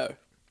to mayo.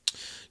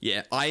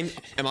 Yeah, I'm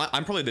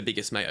probably the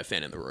biggest mayo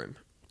fan in the room,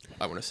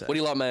 I want to say. What do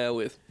you like mayo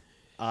with?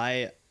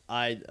 I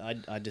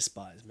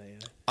despise mayo.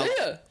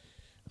 Yeah.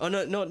 Oh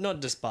no, not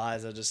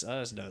despise. I just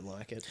don't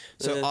like it.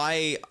 So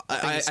I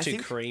think it's too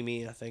think,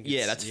 creamy. I think.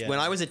 yeah, when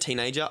I was a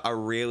teenager, I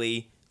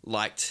really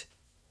liked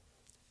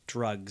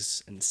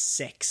drugs and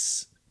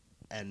sex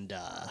and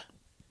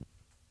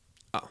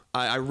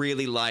I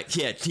really liked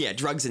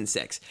drugs and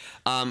sex.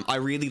 I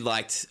really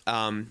liked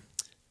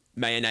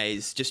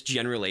mayonnaise just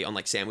generally on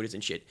like sandwiches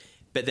and shit.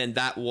 But then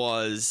that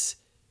was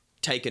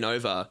taken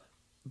over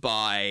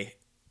by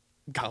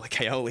garlic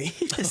aioli.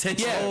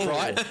 Essentially. Yeah,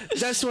 right.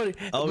 That's what...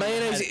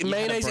 mayonnaise you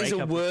had a is a breakup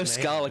with worse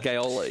mayo. garlic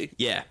aioli.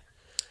 Yeah,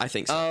 I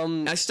think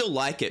so. I still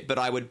like it, but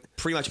I would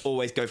pretty much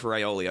always go for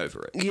aioli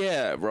over it.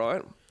 Yeah,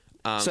 right.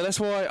 So that's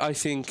why I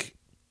think...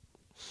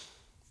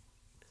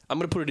 I'm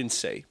going to put it in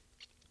C.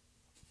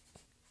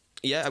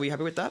 Yeah, are we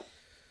happy with that?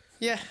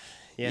 yeah.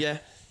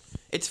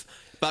 It's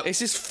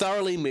just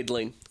thoroughly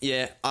middling.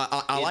 yeah.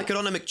 I like it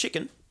on a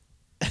McChicken.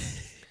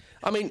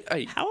 I mean,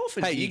 hey, How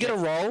often Hey, do you you get a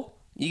get- roll.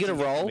 You get a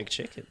roll.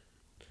 McChicken.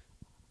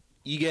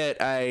 You get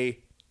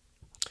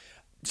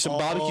some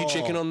barbecue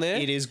chicken on there.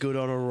 It is good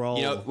on a roll.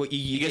 You know, what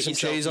you get some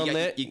cheese on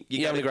there,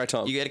 you're having a great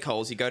time. You get a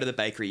Coles, you go to the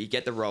bakery, you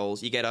get the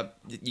rolls, you get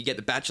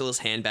the bachelor's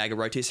handbag, a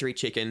rotisserie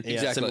chicken,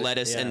 Exactly. some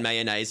lettuce Yeah. and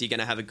mayonnaise. You're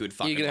gonna have a good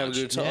fucking. You're going to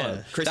have a good time.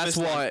 Yeah. Christmas, That's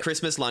why...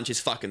 Christmas lunch is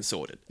fucking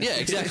sorted. Yeah,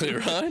 exactly,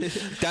 right?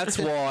 That's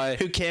why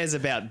Who cares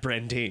about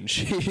Brendine?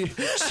 she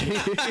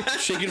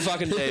can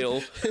fucking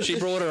deal. She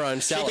brought her own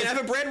You salad. can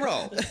have a bread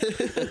roll.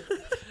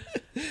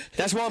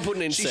 That's why I'm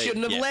putting it in She C.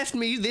 shouldn't have Yeah. left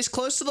me this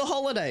close to the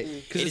holiday.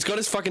 Because it's got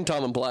its fucking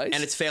time and place.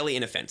 And it's fairly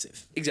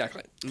inoffensive.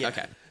 Exactly.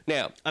 Okay.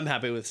 Now, I'm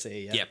happy with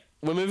C. Yeah. Yep.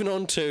 we're moving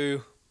on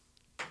to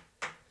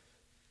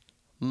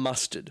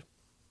mustard.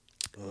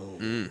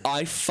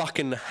 I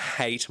fucking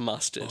hate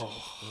mustard.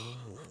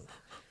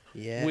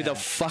 Yeah. With a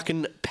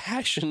fucking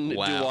passion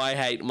Wow. do I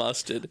hate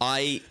mustard.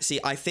 I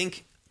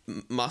think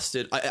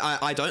mustard.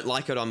 I don't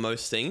like it on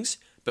most things,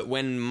 but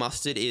when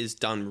mustard is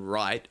done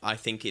right, I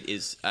think it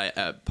is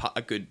a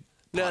good.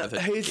 Now, part of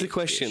a here's the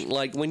question. dish.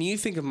 Like, when you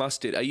think of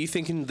mustard, are you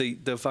thinking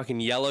the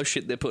fucking yellow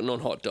shit they're putting on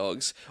hot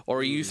dogs? Or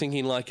are you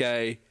thinking like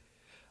a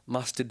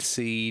mustard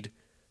seed,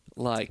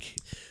 like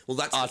Well,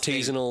 that's the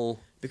thing. artisanal...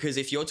 Because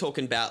if you're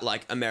talking about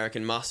like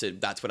American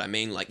mustard, that's what I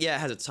mean. Like, yeah, it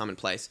has its time and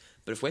place.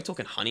 But if we're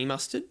talking honey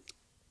mustard,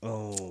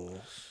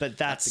 Oh, but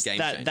that's a game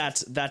that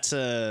changer. that's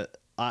a.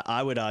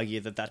 I would argue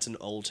that that's an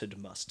altered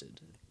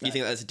mustard. you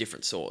think that's a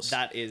different sauce?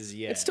 That is,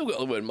 yeah. It's still got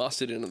the word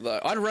mustard in it, though.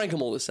 I'd rank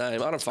them all the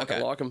same. I don't fucking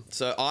like them.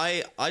 So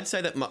I'd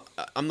say that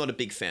I'm not a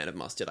big fan of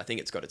mustard. I think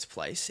it's got its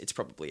place. It's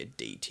probably a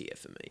D tier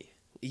for me.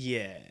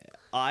 Yeah.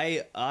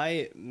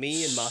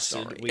 Me and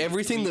mustard. Sorry.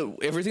 Everything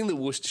that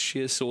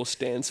Worcestershire sauce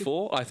stands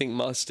for, I think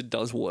mustard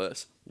does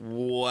worse.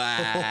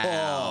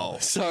 Wow.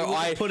 So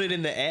I put it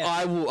in the F.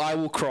 I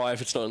will cry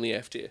if it's not in the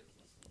F tier.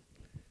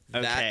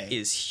 Okay. That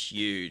is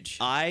huge.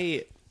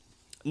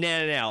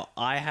 Now.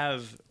 I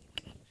have,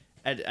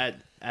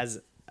 as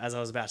I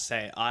was about to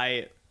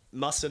say,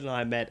 Mustard and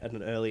I met at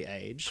an early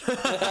age.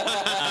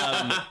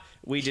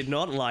 We did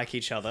not like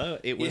each other.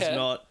 It was Yeah.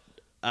 not.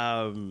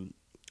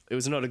 It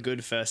was not a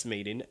good first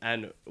meeting,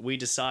 and we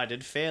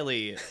decided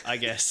fairly, I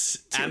guess,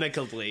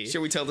 amicably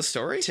Shall we tell the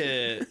story?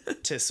 to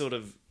sort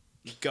of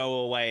go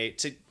away,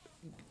 to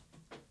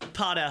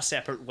part our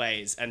separate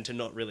ways and to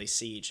not really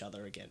see each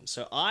other again.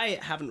 So I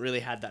haven't really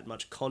had that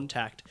much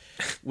contact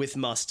with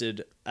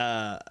mustard,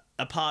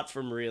 apart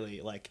from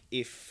really like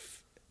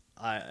if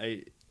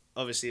I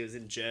obviously it was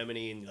in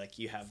Germany and like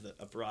you have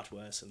a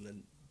bratwurst and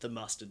then the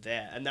mustard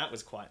there, and that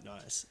was quite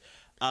nice.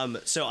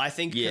 So I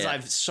think because Yeah. I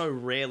so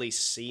rarely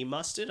see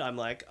mustard, I'm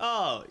like,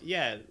 oh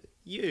yeah,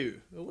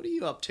 what are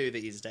you up to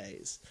these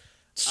days?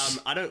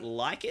 I don't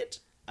like it.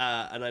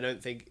 And I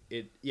don't think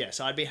it... Yeah,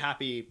 so I'd be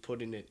happy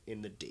putting it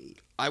in the D.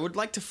 I would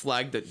like to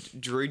flag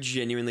that Drew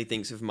genuinely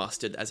thinks of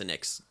mustard as an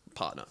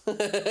ex-partner.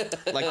 The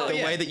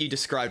yeah. way that you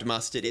described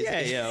mustard is...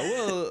 Yeah.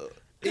 Well,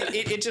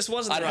 it just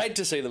wasn't I'd the right... hate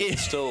to see them in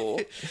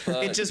store.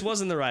 It just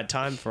wasn't the right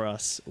time for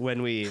us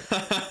when we...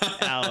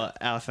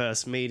 our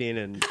first meeting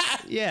and...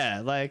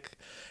 Yeah, like...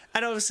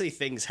 And obviously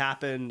things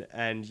happen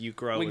and you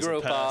grow We as grew a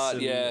apart,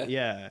 person. yeah.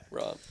 Yeah.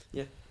 Right.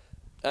 Yeah.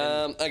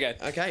 Okay.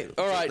 Okay.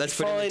 All right. Let's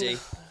put fine. it in a D.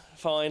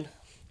 Fine.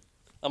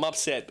 I'm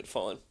upset, but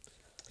fine.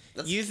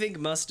 You think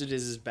mustard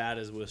is as bad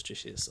as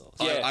Worcestershire sauce?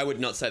 Yeah. I would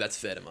not say that's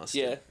fair to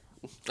mustard. Yeah.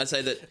 I'd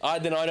say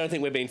that... Then I don't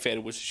think we're being fair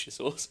to Worcestershire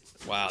sauce.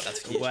 Wow,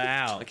 that's huge.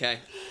 Wow. Okay.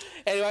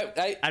 Anyway,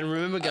 hey, And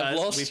remember, I've guys,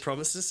 lost. we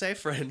promised to stay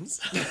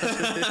friends.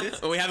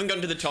 Well, we haven't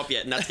gotten to the top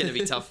yet, and that's going to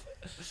be tough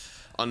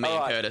on me All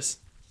and right. Curtis.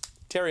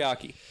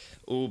 Teriyaki.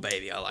 Oh,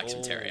 baby, I like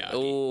some teriyaki.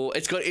 Oh,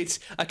 it's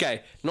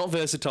okay. Not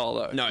versatile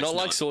though. No, it's not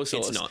like not. soy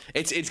sauce. It's not.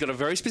 It's got a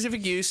very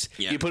specific use.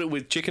 Yeah. You put it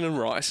with chicken and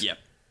rice. Yep.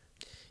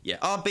 Yeah.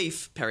 Oh,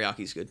 beef teriyaki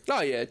is good.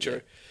 Oh yeah,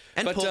 true.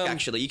 And But, pork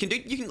actually, you can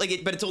like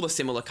it, but it's all a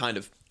similar kind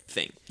of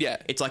thing. Yeah.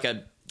 It's like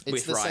a It's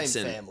with the rice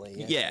same and family,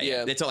 yeah. yeah.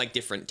 Yeah. It's all like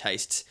different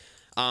tastes.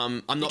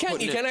 I'm not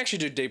putting You it, can actually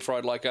do deep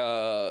fried like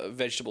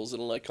vegetables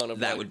and like kind of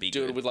That like, would be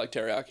do good. it with like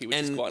teriyaki, which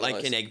is and quite like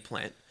nice. an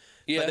eggplant.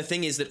 Yeah. But the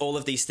thing is that all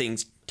of these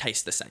things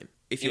taste the same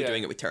if you're Yeah.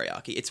 doing it with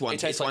teriyaki. It's one. It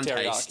tastes it's like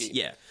one teriyaki. taste.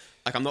 Yeah.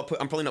 Like I'm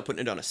probably not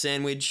putting it on a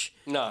sandwich.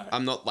 No.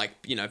 I'm not like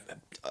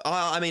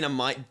I mean I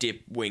might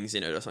dip wings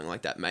in it or something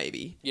like that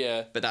maybe.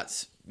 Yeah. But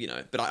that's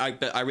but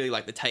I really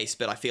like the taste.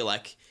 But I feel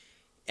like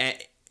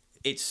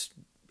it's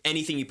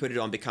anything you put it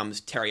on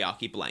becomes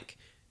teriyaki blank.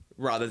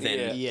 Rather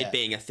than Yeah. it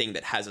being a thing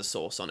that has a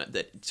sauce on it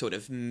that sort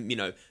of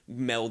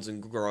melds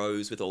and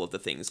grows with all of the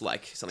things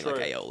like something True.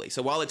 like aioli.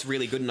 So while it's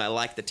really good and I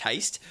like the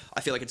taste,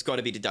 I feel like it's got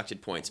to be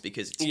deducted points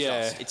because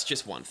it's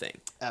just one thing.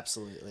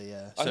 Absolutely,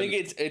 yeah. I think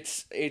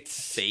it's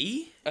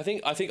B? I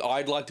think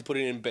I'd like to put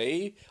it in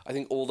B. I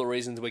think all the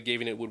reasons we're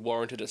giving it would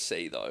warrant it a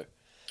C though.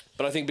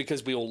 But I think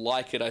because we all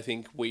like it, I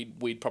think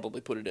we'd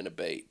probably put it in a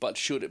B. But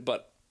should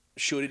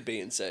it be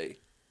in C?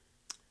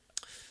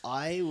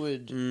 I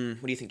would.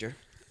 What do you think, Joe?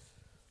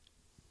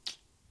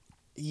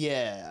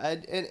 Yeah,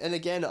 and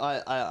again,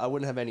 I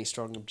wouldn't have any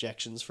strong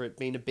objections for it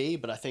being a B,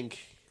 but I think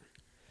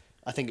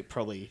it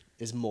probably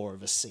is more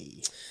of a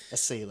C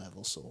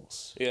level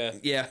sauce. Yeah.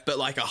 Yeah, but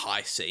like a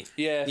high C.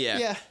 Yeah.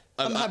 Yeah,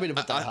 I'm happy to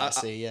put that high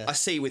C. Yeah, A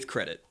C with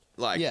credit.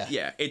 Like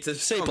Yeah. it's a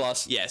C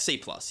plus. Yeah, C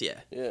plus. Yeah.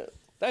 Yeah.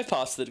 They've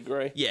passed the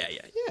degree. Yeah.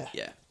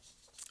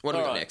 What do we got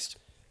Alright. next?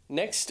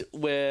 Next,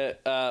 we're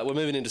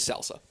moving into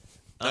salsa.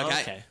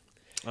 Okay.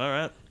 All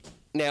right.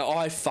 Now,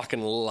 I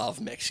fucking love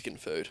Mexican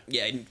food.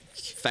 Yeah,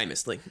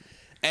 famously.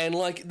 And,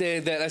 like,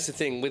 that's the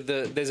thing.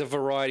 There's a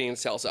variety in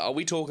salsa. Are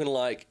we talking,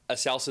 like, a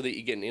salsa that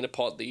you're getting in a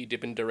pot that you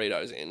dip in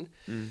Doritos in?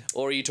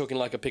 Or are you talking,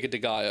 like, a pico de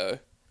gallo?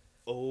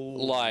 oh,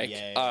 Like,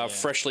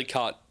 freshly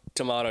cut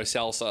tomato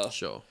salsa?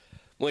 Sure.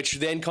 Which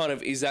then kind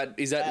of, is that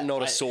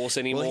not a sauce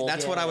anymore? Well,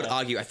 that's what I would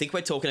argue. I think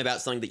we're talking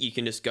about something that you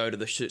can just go to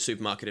the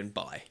supermarket and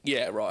buy.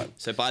 Yeah, right.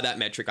 So by that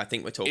metric, I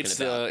think we're talking It's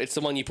about. the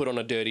one you put on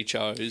a dirty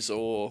chose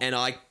or... And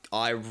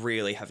I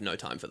really have no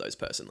time for those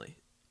personally.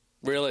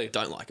 Really?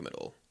 Don't like them at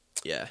all.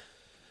 Yeah.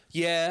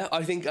 Yeah,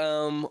 I think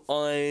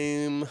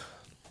I'd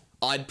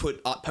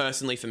put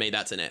personally for me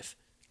that's an F.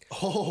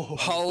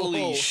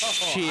 Holy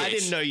shit. I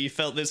didn't know you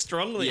felt this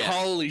strongly. Yeah.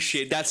 Holy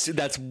shit, that's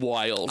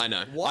wild. I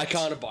know. I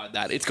can't abide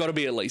that. It's got to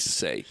be at least a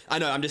C. I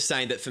know. I'm just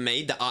saying that for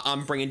me,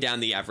 I'm bringing down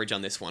the average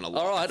on this one a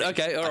lot. All right, I think.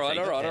 okay, all right.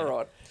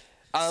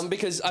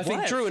 Because I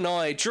think Why? Drew and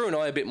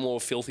I are a bit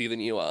more filthy than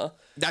you are.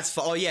 That's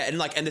oh yeah, and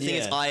the thing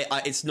is, Yeah.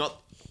 I it's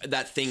not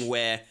that thing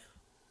where.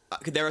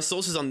 There are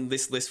sources on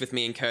this list with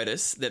me and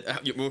Curtis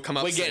that will come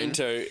up. We're getting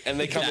to, and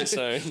they're coming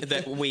soon.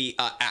 That we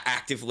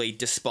actively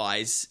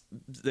despise.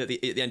 But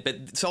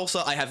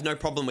salsa, I have no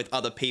problem with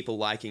other people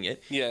liking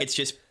it. Yeah. It's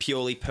just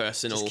purely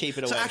personal. Just keep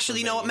it So away actually,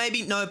 from you know me. what?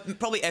 Maybe no,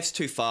 probably F's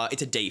too far.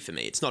 It's a D for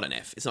me. It's not an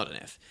F.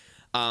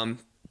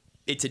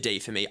 It's a D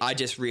for me. I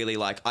just really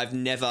like. I've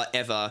never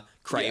ever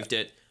craved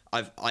it.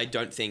 I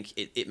don't think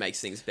it makes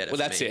things better. Well,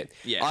 for that's me. it.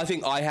 Yeah. I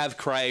think I have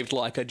craved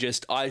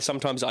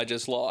sometimes I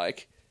just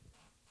like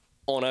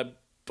on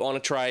a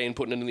tray and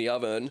putting it in the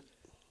oven,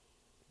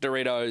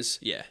 Doritos.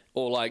 Yeah.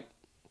 Or like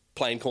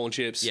plain corn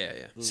chips. Yeah.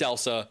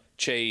 Salsa,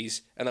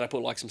 cheese, and then I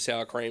put like some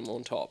sour cream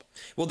on top.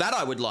 Well, that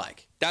I would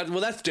like.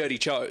 That's dirty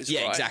chose.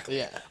 Yeah, right? exactly.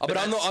 Yeah. But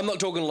I'm not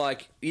talking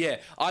like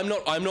I'm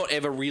not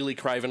ever really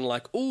craving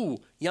like ooh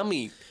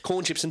yummy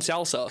corn chips and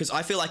salsa. Because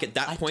I feel like at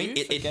that I point,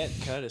 do forget,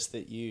 Curtis,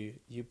 that you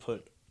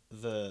put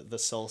the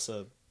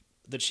salsa,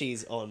 the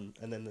cheese on,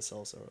 and then the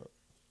salsa on.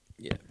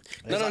 yeah.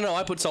 No,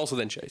 I put salsa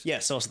then cheese. Yeah,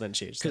 salsa then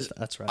cheese.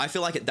 That's right. I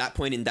feel like at that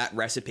point in that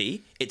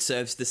recipe, it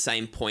serves the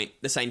same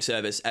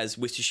service as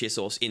Worcestershire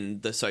sauce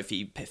in the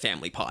Sophie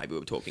family pie we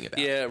were talking about.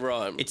 Yeah,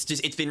 right.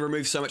 It's been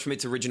removed so much from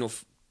its original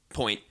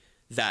point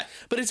that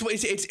But it's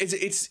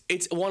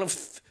one of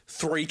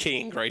three key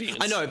ingredients.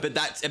 I know, but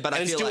I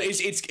And feel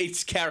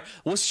like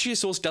Worcestershire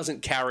sauce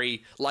doesn't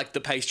carry like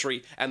the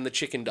pastry and the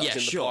chicken does Yeah, in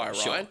the sure, pie,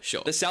 sure, right?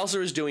 sure. The salsa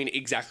is doing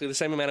exactly the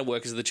same amount of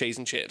work as the cheese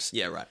and chips.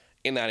 yeah, right.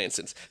 In that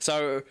instance,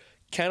 so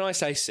can I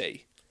say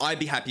C? I'd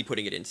be happy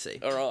putting it in C.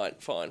 All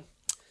right, fine.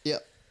 yeah.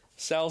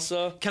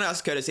 Salsa. Can I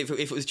ask Curtis if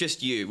it was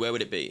just you, where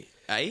would it be?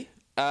 A?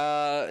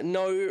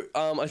 No.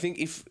 I think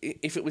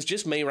if it was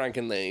just me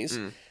ranking these,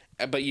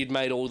 but you'd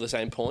made all the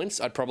same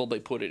points, I'd probably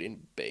put it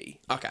in B.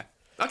 Okay.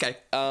 That's a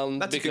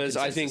good Because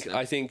I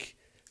consensus think,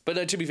 then.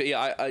 but to be fair,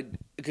 yeah,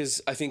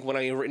 because I think when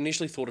I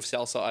initially thought of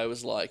salsa, I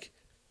was like,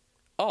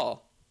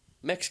 oh,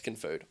 Mexican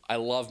food. I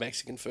love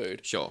Mexican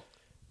food. Sure.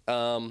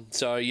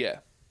 So yeah,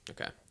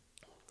 Okay.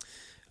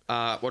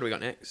 What do we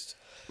got next?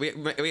 We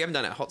haven't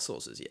done our hot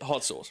sauces yet.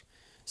 hot sauce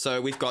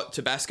So we've got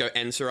Tabasco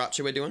and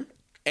Sriracha we're doing.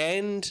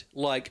 and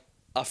like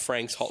a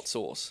Frank's hot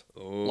sauce,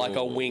 like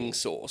a wing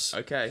sauce.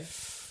 Okay.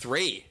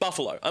 3.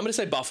 Buffalo. I'm going to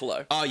say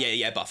buffalo. Oh,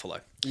 yeah,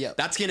 buffalo. Yep.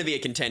 That's going to be a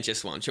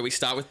contentious one. Shall we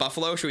start with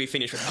buffalo or shall we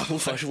finish with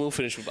buffalo? We'll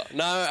finish with buffalo.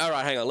 No, all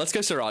right, hang on. Let's go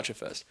sriracha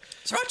first.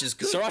 Sriracha's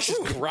good.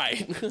 Sriracha's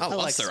great. I love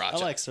I sriracha.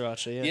 like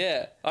sriracha, yeah.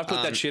 Yeah, I'd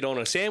put that shit on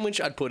a sandwich.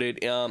 I'd put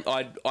it.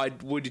 I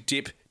would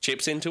dip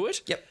chips into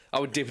it. Yep. I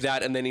would dip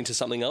that and then into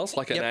something else,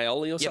 like an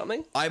aioli or Yep.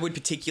 something. I would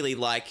particularly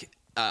like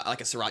a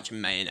sriracha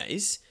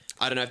mayonnaise.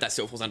 I don't know if that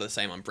still falls under the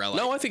same umbrella.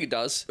 No, I think it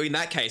does. In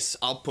that case,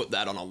 I'll put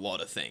that on a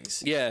lot of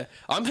things. Yeah,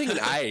 I'm thinking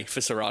A for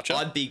sriracha.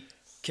 I'd be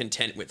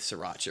content with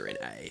sriracha in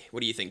A.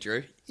 What do you think,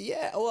 Drew?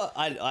 Yeah, well,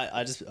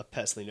 I just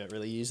personally don't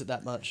really use it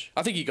that much.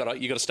 I think you got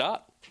to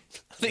start.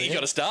 I think you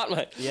got to start,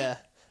 mate. Yeah.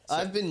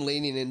 I've been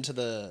leaning into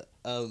the,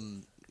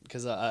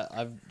 because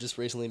I've just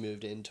recently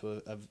moved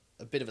into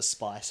a bit of a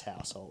spice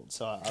household.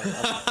 So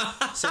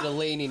I'm sort of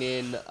leaning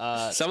in.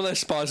 Some of those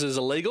spices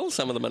are legal,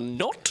 some of them are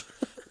not.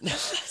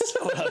 That's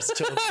not what I was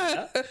talking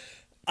about.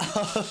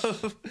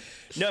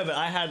 No, but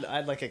I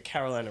had like a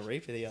Carolina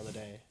Reaper the other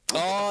day.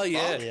 Oh,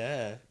 yeah.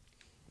 Yeah.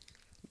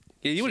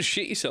 Yeah, you would have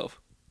shit yourself.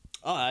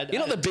 Oh, You're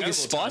not the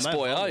biggest spice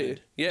boy, are you?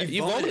 Yeah,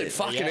 you vomited.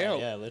 Fucking hell.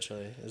 Yeah,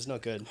 literally. It's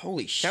not good.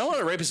 Holy shit.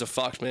 Carolina Reapers are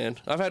fucked, man.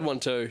 I've had one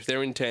too.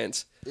 They're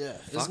intense. Yeah,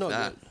 Fuck it's not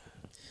that. good.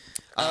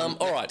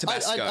 All right.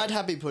 Tabasco. I'd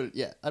happy put it.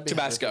 Yeah, I'd be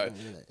Tabasco. happy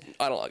putting it in there.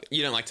 I don't like it.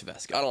 You don't like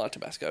Tabasco? I don't like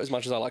Tabasco as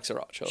much as I like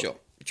sriracha. Sure.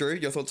 Drew,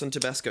 your thoughts on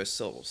Tabasco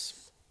sauce?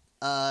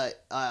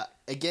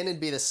 Again, it'd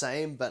be the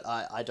same, but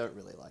I don't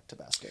really like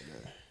Tabasco.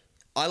 No.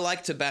 I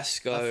like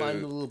Tabasco. I find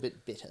it a little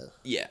bit bitter.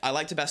 Yeah, I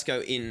like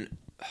Tabasco in...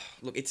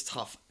 Look, it's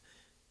tough.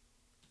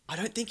 I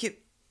don't think it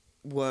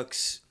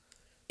works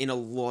in a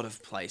lot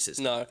of places.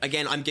 No.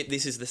 Again,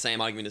 this is the same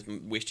argument as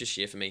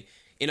Worcestershire for me.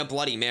 In a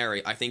Bloody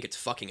Mary, I think it's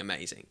fucking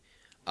amazing.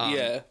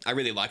 Yeah. I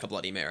really like a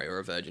Bloody Mary or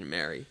a Virgin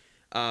Mary.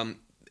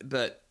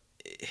 But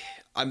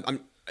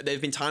there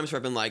have been times where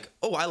I've been like,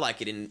 oh, I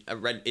like it in a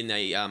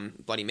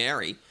Bloody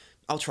Mary.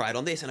 I'll try it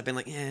on this, and I've been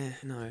like, yeah,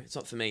 no, it's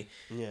not for me.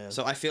 Yeah.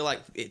 So I feel like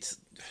it's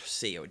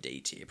C or D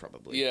tier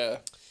probably. Yeah.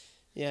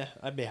 Yeah,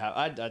 I'd be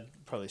happy. I'd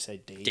probably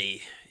say D.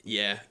 D.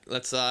 Yeah.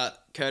 Let's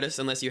Curtis,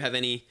 unless you have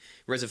any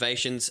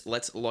reservations,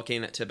 let's lock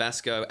in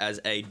Tabasco as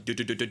a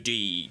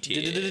D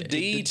tier.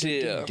 D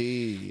tier.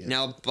 D.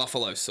 Now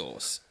buffalo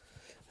sauce.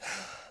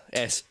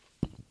 S.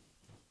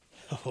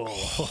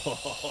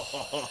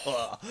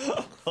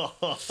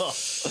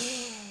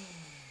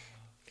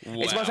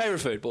 It's my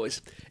favourite food,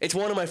 boys. It's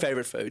one of my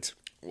favourite foods.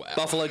 Wow.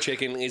 Buffalo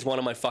chicken is one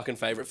of my fucking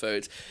favourite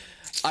foods.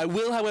 I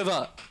will,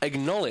 however,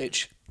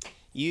 acknowledge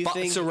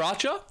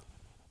sriracha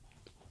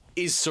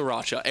is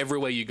sriracha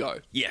everywhere you go.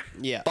 Yeah.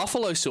 Yeah.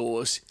 Buffalo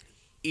sauce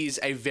is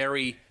a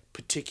very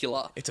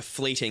particular. It's a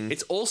fleeting.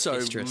 It's also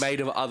mistress. made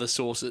of other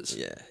sauces.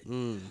 Yeah.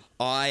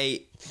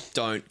 I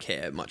don't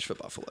care much for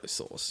buffalo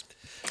sauce.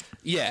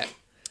 Yeah.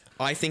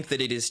 I think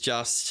that it is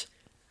just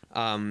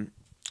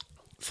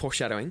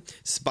foreshadowing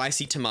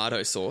spicy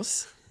tomato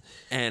sauce,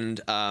 and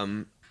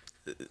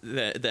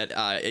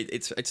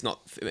it's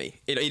not for me.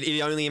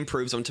 It only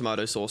improves on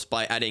tomato sauce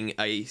by adding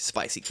a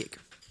spicy kick.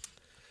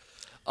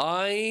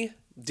 I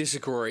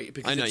disagree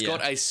because I know, it's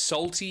got a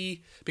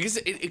salty because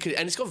and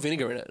it's got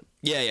vinegar in it.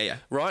 Yeah.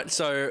 Right?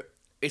 So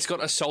it's got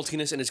a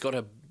saltiness and it's got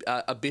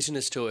a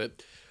bitterness to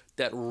it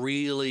that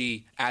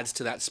really adds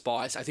to that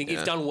spice. I think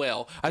it's done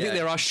well. I think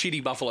there are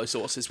shitty buffalo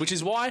sauces, which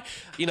is why,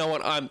 you know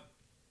what,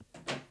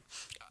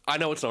 I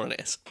know it's not an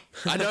S.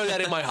 I know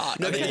that in my heart.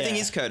 No, but Okay. the thing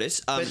is,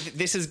 Curtis, But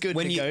this is good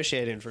when you-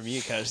 negotiating from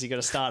you, Curtis. You got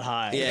to start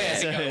high. Yeah.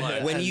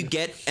 So- when you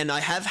get, and I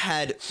have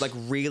had like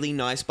really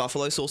nice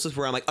buffalo sauces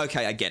where I'm like,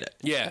 okay, I get it.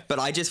 Yeah. But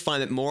I just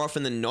find that more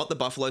often than not, the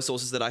buffalo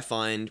sauces that I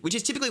find, which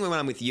is typically when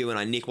I'm with you and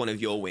I nick one of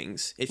your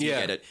wings, if you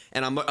Yeah. get it,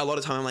 and a lot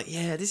of time I'm like,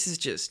 yeah, this is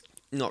just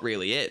not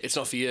really it. It's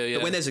not for you, yeah.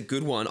 But when there's a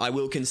good one, I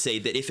will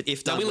concede that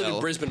if Now, done we live well,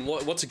 in Brisbane.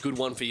 What's a good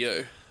one for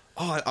you?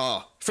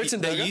 Fritz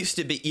and there Burger? used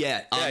to be,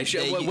 yeah.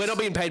 We're not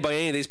being paid by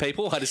any of these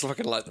people. I just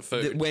fucking like the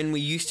food. When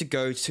we used to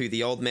go to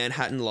the old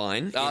Manhattan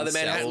line, Oh, in the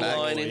Manhattan Southbank,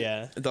 line.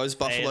 yeah. those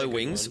They had buffalo a good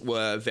wings one.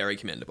 were very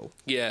commendable.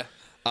 Yeah.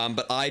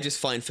 But I just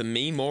find for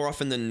me, more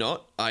often than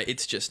not,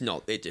 it's just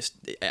not. It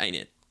ain't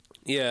it.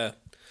 Yeah.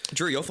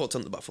 Drew, your thoughts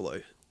on the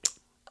buffalo?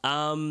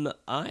 I'm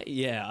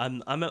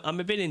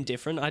a bit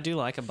indifferent. I do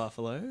like a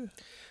buffalo.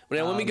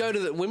 Now, when we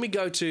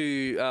go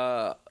to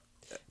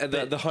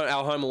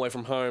our home away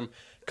from home,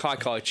 Kai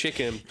Kai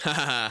Chicken,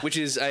 which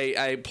is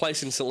a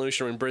place in St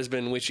Lucia in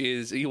Brisbane, which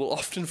is you will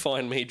often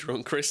find me, Drew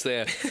and Chris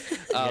there,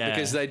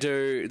 because they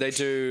do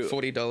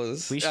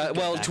 $40. We should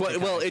go back to Kai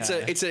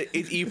Kai.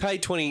 you pay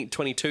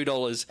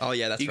 $22. Oh,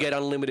 yeah, that's you right. get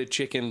unlimited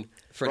chicken.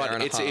 For an hour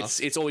and a half.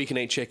 It's all you can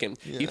eat chicken.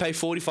 You pay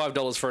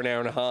 $45 for an hour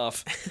and a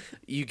half.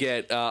 You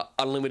get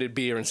unlimited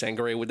beer and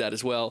sangria with that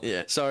as well.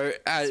 Yeah. So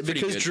pretty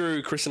because good.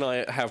 Drew, Chris, and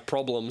I have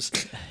problems,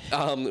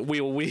 we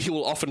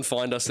will often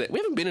find us there. We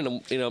haven't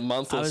been in a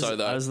month or so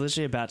though. I was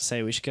literally about to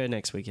say we should go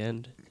next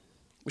weekend.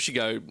 We should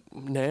go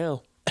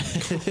now.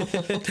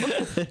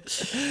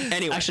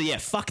 Anyway, Actually, yeah,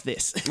 fuck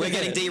this. we're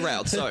getting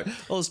derailed. So,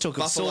 All this talk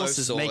of Buffalo sauce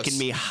is sauce. making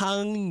me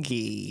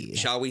hungry.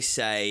 shall we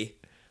say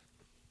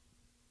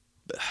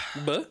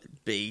But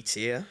B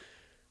tier?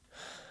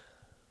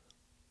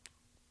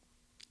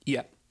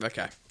 Yeah.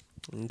 Okay.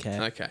 Okay.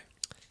 Okay.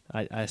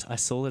 I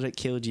saw that it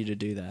killed you to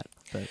do that,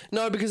 but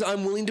No, because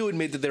I'm willing to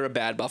admit that there are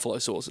bad buffalo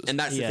sauces. And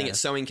that's the thing. Yeah. It's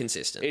so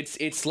inconsistent.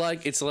 It's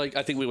like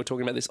I think we were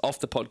talking about this off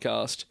the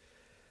podcast,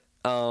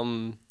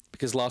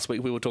 because last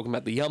week we were talking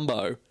about the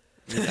Yumbo,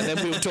 and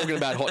then we were talking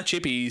about hot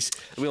chippies.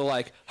 We were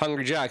like,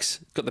 Hungry Jack's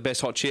got the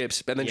best hot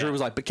chips, and then Drew was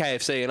like, but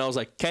KFC, and I was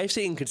like,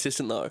 KFC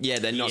inconsistent though. Yeah,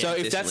 they're not. So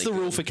if that's the consistently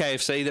rule good. for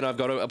KFC, then I've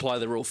got to apply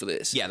the rule for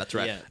this. Yeah, that's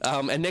right. Yeah.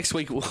 And next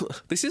week,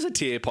 this is a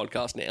tier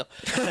podcast now.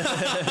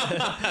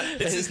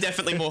 This is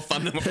definitely more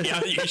fun than what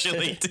we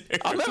usually do.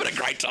 I'm having a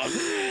great time.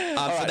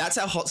 So that's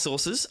our hot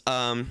sauces.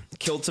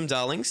 Killed some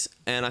darlings,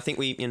 and I think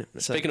we.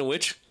 So Speaking of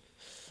which,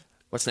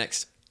 what's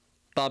next?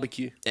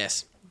 barbecue.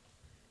 S.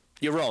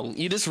 You're wrong.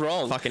 You're just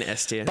wrong. Fucking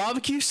S tier.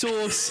 Barbecue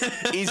sauce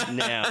is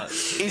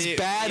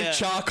bad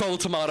charcoal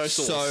tomato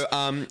sauce.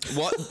 So,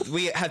 what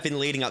we have been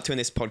leading up to in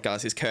this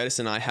podcast is Curtis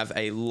and I have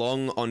a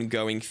long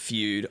ongoing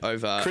feud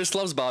over. Chris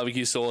loves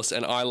barbecue sauce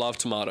and I love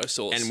tomato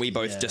sauce. And we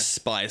both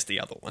despise the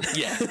other one.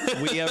 yeah.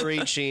 we are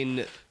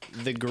reaching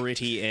the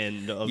gritty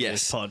end of Yes.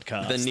 this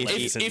podcast. The nitty-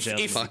 ladies and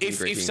gentlemen. Fucking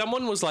gritty. If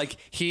someone was like,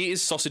 here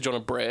is sausage on a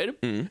bread,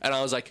 and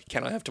I was like,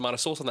 can I have tomato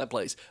sauce on that,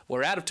 please?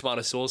 We're out of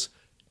tomato sauce.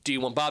 Do you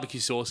want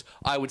barbecue sauce?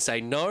 I would say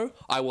no.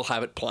 I will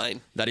have it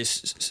plain. That is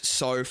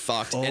so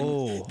fucked.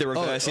 And the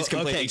reverse is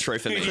completely okay. true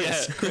for me.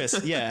 Chris,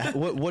 yeah.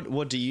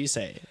 What do you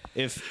say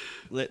if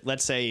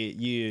let's say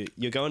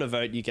you're going to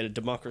vote, you get a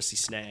democracy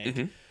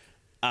snag.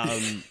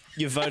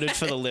 You voted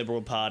for the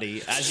Liberal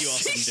Party, as you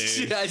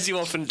often do. As you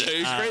often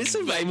do, Chris,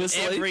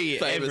 famously. Every year.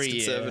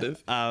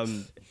 conservative.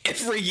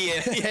 Every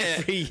year. Yeah.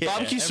 Every year.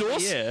 Barbecue Every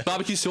sauce? year.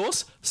 Barbecue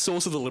sauce?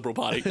 Sauce of the Liberal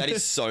Party. That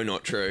is so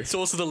not true.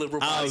 Sauce of the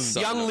Liberal Party.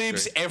 so Young not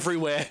libs true.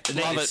 everywhere. That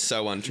Love is it.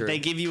 so untrue. They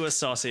give you a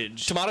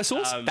sausage. Tomato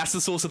sauce? That's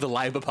the sauce of the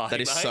Labor Party.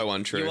 That is mate. so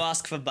untrue. You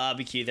ask for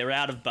barbecue. They're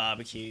out of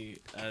barbecue.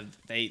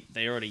 They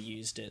already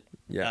used it.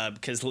 Yeah.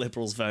 Because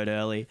Liberals vote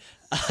early.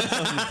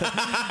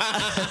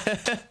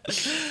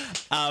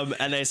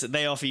 And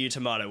they offer you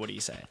tomato. What do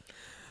you say?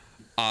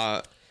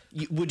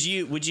 Would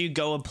you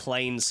go a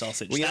plain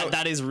sausage? Well, you know-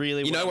 that is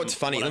really. You know what's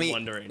funny? What Let I'm me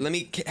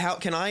wondering. How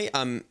can I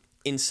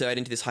insert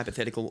into this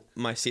hypothetical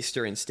my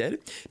sister instead?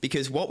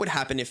 Because what would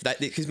happen if that?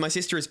 Because my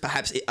sister is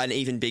perhaps an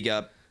even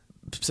bigger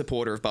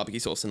supporter of barbecue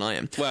sauce than I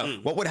am. Well-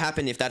 what would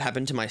happen if that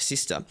happened to my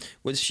sister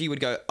was she would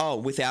go, oh,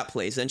 without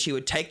please. Then she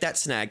would take that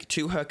snag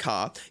to her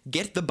car,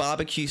 get the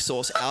barbecue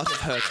sauce out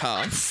of her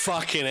car,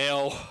 Fucking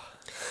hell.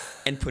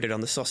 and put it on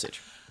the sausage.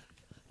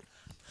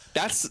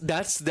 That's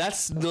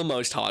the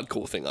most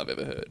hardcore thing I've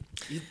ever heard.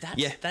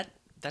 Yeah.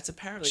 That's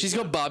apparently. She's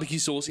got barbecue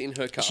sauce in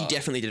her car. She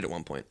definitely did at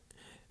one point.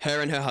 Her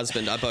and her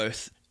husband are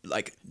both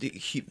like,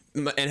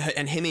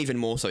 and him even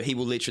more so. He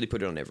will literally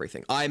put it on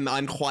everything.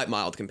 I'm quite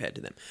mild compared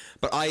to them,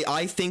 but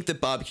I think that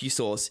barbecue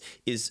sauce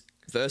is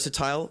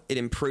versatile. It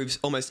improves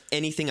almost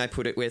anything I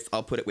put it with.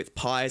 I'll put it with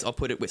pies. I'll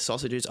put it with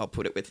sausages. I'll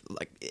put it with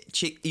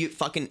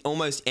fucking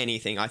almost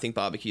anything. I think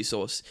barbecue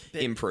sauce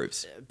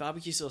improves.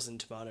 Barbecue sauce and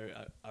tomato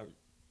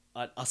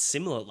are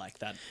similar like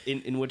that,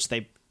 in which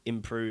they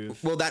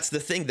improve. Well, that's the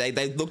thing. They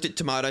looked at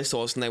tomato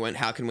sauce and they went,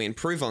 how can we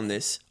improve on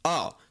this?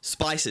 Oh,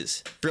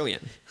 spices.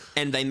 Brilliant.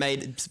 And they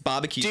made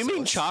barbecue sauce. Do you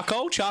mean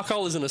charcoal?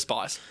 Charcoal isn't a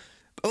spice.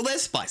 Well,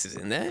 there's spices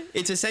in there.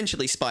 It's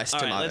essentially spiced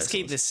All tomato right, let's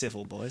keep sauce. this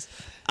civil, boys.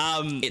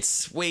 It's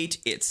sweet,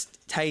 it's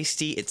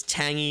tasty, it's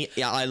tangy.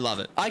 Yeah, I love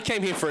it. I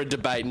came here for a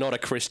debate, not a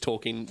Chris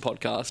talking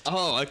podcast.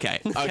 Oh, okay.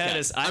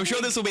 Curtis, I I'm sure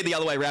think- this will be the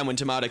other way around when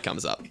tomato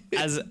comes up.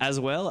 as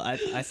well, I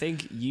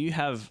think you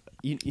have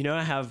you know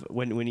I have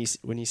when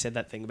you said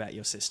that thing about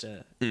your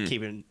sister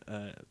keeping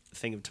a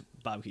thing of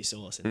barbecue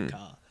sauce in the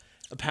car.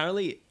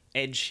 Apparently,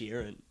 Ed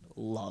Sheeran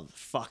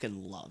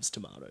fucking loves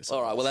tomato sauce.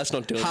 All right, well, that's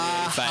not doing me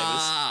any favors.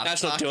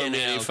 That's not doing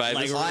me any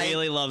favors. Like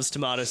really loves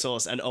tomato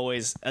sauce and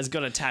always has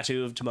got a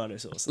tattoo of tomato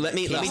sauce. Let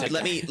me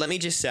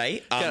just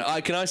say.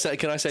 Can I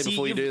say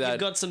before you do that? You've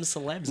got some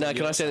celebs. No, on can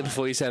your I say that side.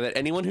 before you say that?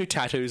 Anyone who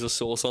tattoos a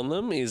sauce on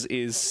them is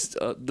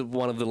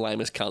one of the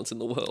lamest cunts in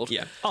the world.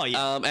 Yeah. Oh,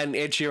 yeah. And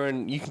Ed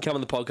Sheeran, you can come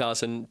on the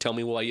podcast and tell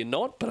me why you're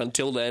not, but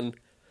until then,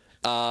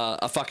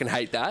 I fucking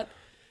hate that.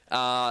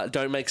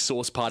 Don't make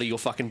sauce part of your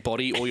fucking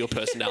body or your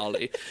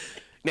personality.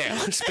 Now,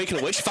 speaking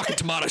of which, fucking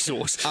tomato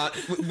sauce.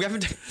 We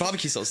haven't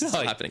barbecue sauce is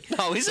not happening.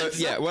 Oh, is it?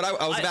 Yeah, what I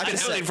was about to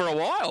It's say. been for a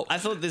while. I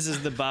thought this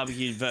is the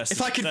barbecue versus.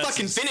 If I can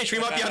fucking finish, we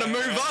might be able to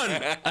move on.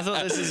 I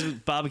thought this is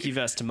barbecue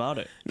versus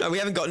tomato. No, we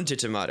haven't gotten to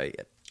tomato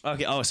yet.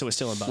 Okay. Oh, so we're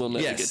still on We'll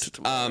barbecue. never get Yes. to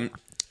tomato.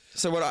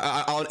 So what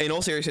I in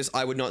all seriousness,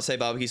 I would not say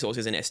barbecue sauce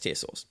is an S tier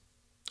sauce.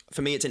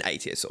 For me, it's an A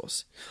tier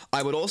sauce.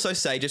 I would also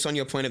say, just on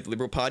your point of the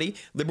Liberal Party,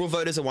 Liberal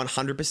voters are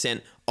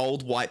 100%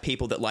 old white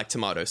people that like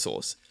tomato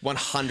sauce.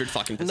 100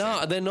 fucking %.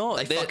 No, they're not.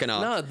 They They're- fucking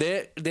are. No,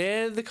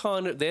 they're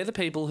the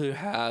people who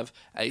have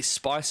a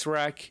spice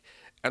rack,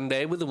 and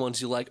they were the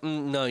ones who like,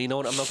 no, you know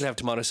what? I'm not gonna have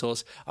tomato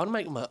sauce. I'm gonna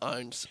make my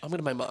own. I'm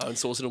gonna make my own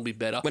sauce, and it'll be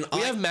better. When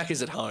we I- have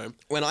Macca's at home.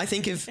 When I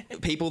think of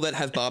people that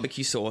have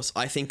barbecue sauce,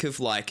 I think of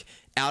like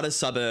outer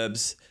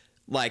suburbs,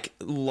 like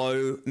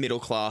low middle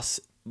class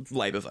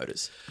Labor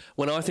voters.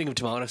 When I think of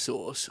tomato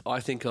sauce, I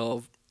think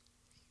of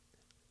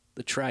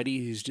the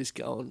tradie who's just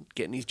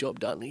getting his job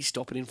done. He's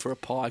stopping in for a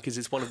pie because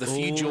it's one of the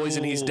few joys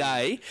in his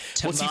day.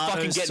 What's he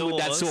fucking getting with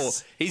that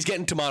sauce? He's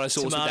getting tomato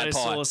sauce with that pie. Tomato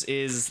sauce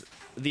is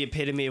the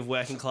epitome of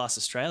working class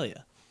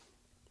Australia.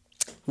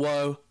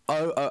 Whoa,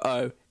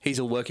 oh, he's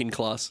a working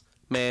class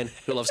man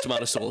who loves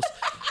tomato sauce.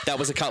 That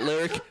was a cut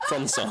lyric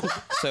from the song.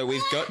 So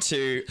we've got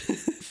to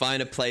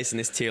find a place in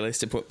this tier list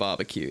to put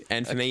barbecue,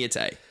 and for me, it's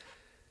A.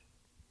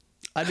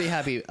 I'd be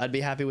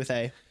happy with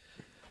A.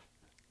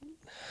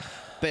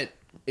 But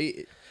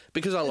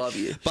Because I love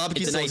you.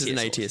 Barbecue It's sauce an is an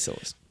A tier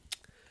sauce.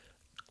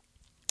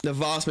 The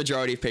vast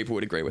majority of people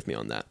would agree with me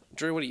on that.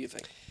 Drew, what do you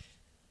think?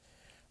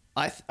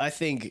 I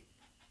think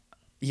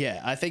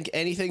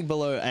anything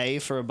below A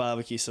for a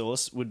barbecue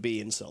sauce would be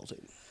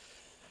insulting.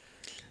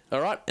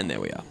 All right. And there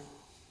we are.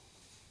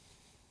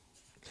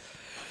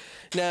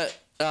 Now,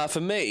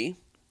 for me,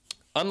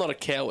 I'm not a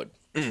coward.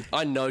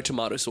 I know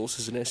tomato sauce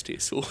is an S tier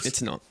sauce.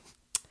 It's not.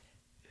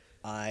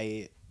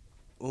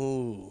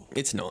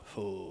 It's not.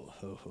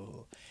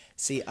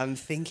 See, I'm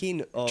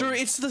thinking of... Drew,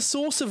 it's the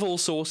sauce of all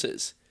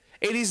sauces.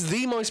 It is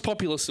the most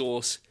popular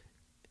sauce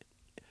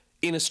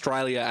in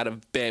Australia at a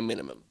bare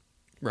minimum.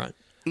 Right.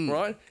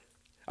 Right?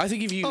 I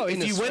think if you Oh, in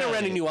went around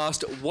Australia. and you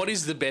asked what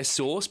is the best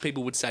sauce,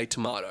 people would say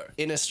tomato.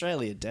 In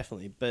Australia,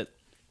 definitely, but...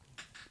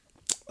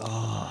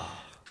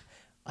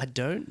 I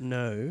don't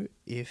know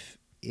if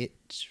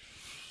it...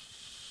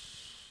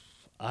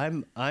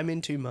 I'm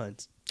in two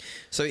minds.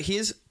 So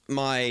here's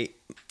my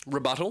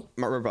Rebuttal?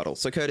 rebuttal.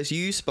 So Curtis,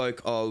 you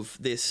spoke of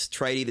this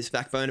tradie, this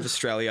backbone of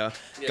Australia,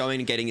 going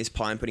and getting his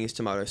pie and putting his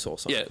tomato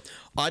sauce on. Yeah.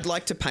 I'd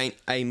like to paint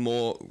a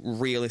more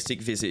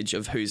realistic visage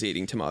of who's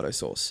eating tomato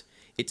sauce.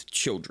 It's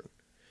children.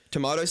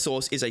 Tomato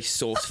sauce is a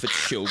sauce for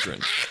children.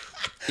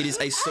 It is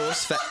a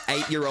sauce for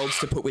 8-year-olds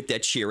to put with their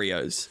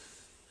Cheerios.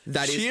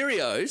 That is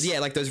Cheerios? Yeah,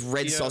 like those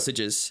red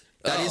sausages.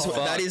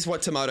 That is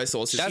what tomato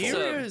sauce is That's for.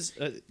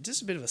 Cheerios,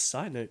 just a bit of a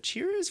side note,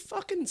 Cheerios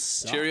fucking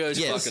suck. Cheerios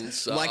Yes, fucking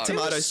suck. like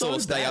tomato so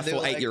sauce, they bad. are They for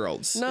were like-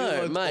 8-year-olds.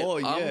 No, mate. Oh,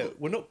 yeah,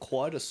 we're not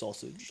quite a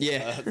sausage.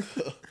 Yeah.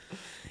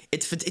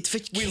 It's for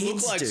kids, We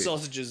look like dude.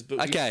 sausages, but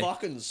Okay. we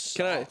fucking suck.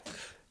 Can I...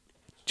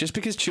 Just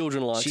because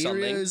children like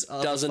Cheerios are something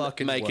the doesn't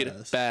fucking make it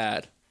worst.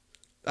 bad.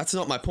 That's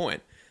not my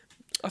point.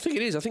 I think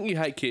it is. I think you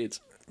hate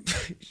kids.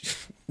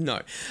 No.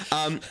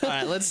 All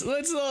right, let's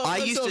used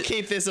all to-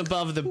 keep this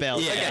above the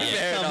belt. Yeah,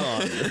 fair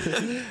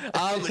Come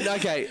on.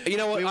 Okay, you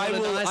know what? We I want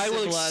a will. nice I will.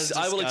 civilized I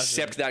will discussion.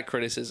 accept that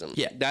criticism.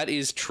 Yeah. that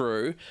is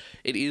true.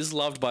 It is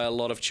loved by a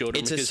lot of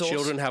children It's a because sauce-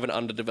 children have an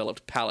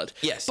underdeveloped palate.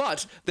 Yes.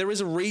 but there is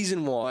a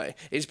reason why.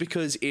 It's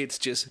because it's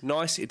just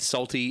nice. It's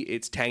salty.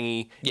 It's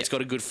tangy. Yeah. It's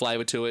got a good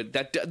flavour to it.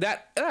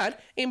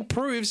 That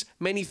improves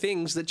many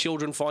things that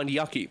children find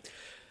yucky.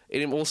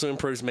 It also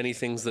improves many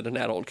things that an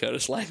adult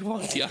Curtis Lang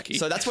finds yucky.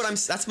 So that's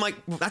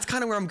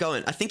kind of where I'm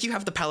going. I think you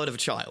have the palate of a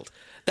child.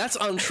 That's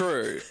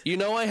untrue. You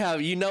know I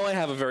have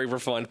a very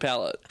refined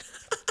palate.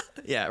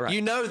 Yeah, right.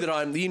 You know that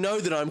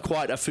I'm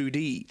quite a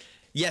foodie.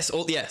 Yes,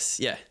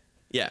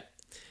 yeah.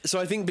 So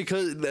I think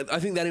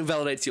that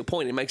invalidates your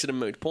point. It makes it a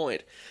moot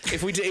point.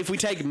 If we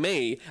take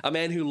me, a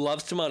man who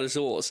loves tomato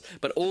sauce,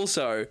 but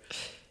also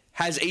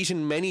has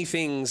eaten many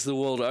things the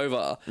world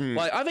over.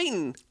 Like I've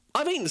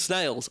eaten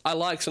snails. I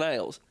like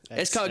snails.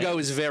 Escargot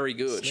is very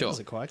good. Snails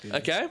are quite good.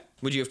 Okay.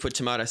 Would you have put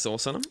tomato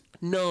sauce on them?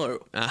 No.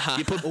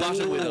 You put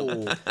butter with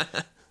them.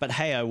 But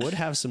hey, I would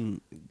have some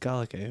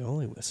garlic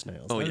aioli with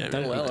snails. Oh, yeah.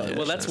 That'd be Well,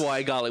 delicious. that's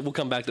why garlic. We'll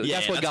come back to that. Yeah,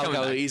 That's why that's coming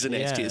garlic back. is an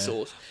S tier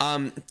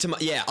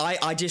Yeah. sauce.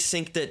 I just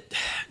think that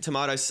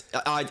tomatoes.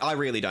 I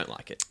really don't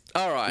like it.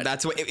 All right.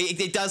 That's what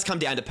it does come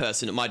down to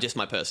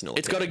my personal.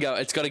 It's got to go.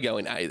 It's got to go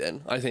in A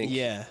then. I think.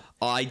 Yeah.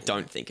 I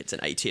don't think it's an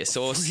A tier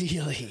sauce.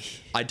 Really?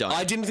 I don't.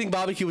 I didn't think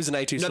barbecue was an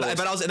A2 No,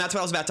 sauce. and that's what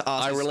I was about to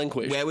ask. I is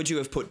relinquish. Where would you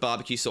have put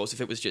barbecue sauce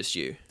if it was just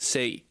you?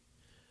 C.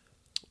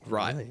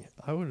 Right. Really?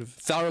 I would have.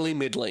 Thoroughly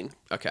middling.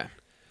 Okay.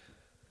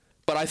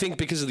 But I think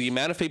because of the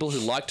amount of people who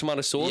like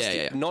tomato sauce,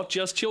 Yeah. not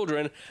just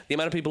children, the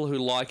amount of people who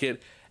like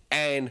it,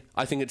 and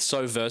I think it's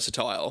so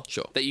versatile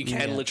Sure. that you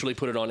can literally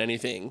put it on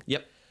anything.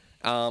 Yep.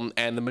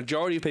 And the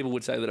majority of people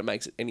would say that it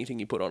makes anything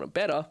you put on it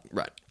better.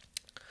 Right.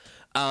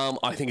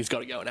 I think it's got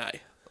to go in A.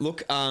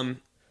 Look,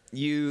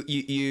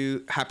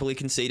 you happily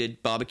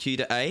conceded barbecue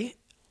to A,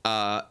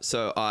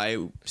 so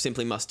I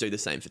simply must do the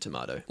same for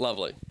tomato.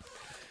 Lovely.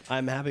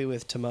 I'm happy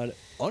with tomato.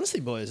 Honestly,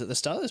 boys, at the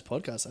start of this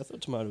podcast, I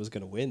thought tomato was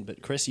going to win,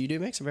 but Chris, you do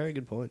make some very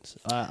good points.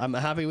 I'm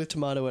happy with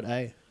tomato at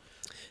A.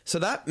 So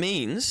that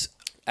means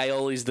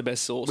Aioli is the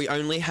best sauce. we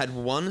only had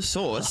one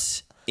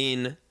sauce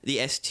in the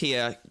S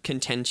tier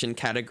contention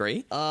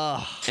category,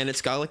 and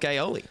it's garlic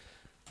aioli.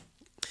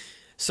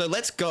 So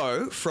let's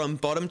go from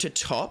bottom to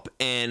top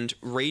and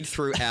read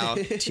through our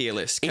tier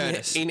list.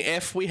 Curtis, in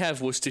F, we have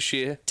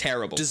Worcestershire.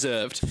 terrible,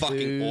 Deserved.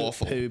 fucking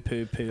awful.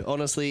 Poo.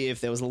 Honestly, if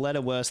there was a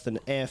letter worse than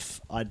F,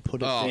 I'd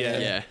put it Oh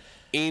there. yeah.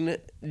 In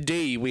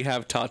D, we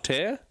have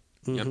tartare,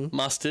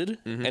 mustard,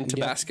 and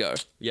Tabasco.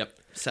 Yep.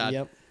 Sad.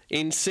 Yep.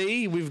 In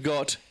C, we've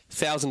got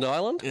Thousand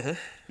Island,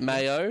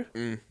 mayo,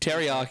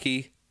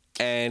 teriyaki,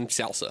 and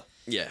salsa.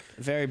 Yeah.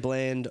 Very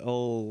bland,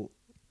 all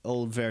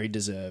all very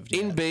deserved.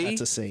 In B,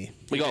 that's a C.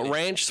 we got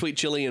ranch, sweet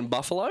chili, and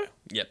buffalo.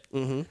 Yep.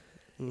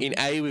 In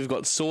A, we've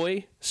got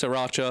soy,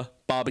 sriracha,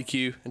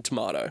 barbecue, and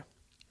tomato.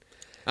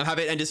 I'm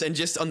happy, and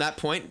just on that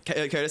point,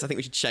 Curtis, I think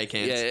we should shake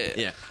hands.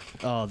 Yeah.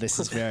 Oh, this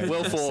is very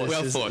Well fought.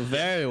 Well fought.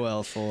 Very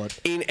well fought.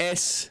 In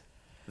S,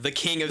 The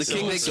king of The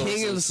king of sauces. The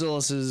king of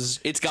sauces.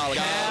 it's garlic.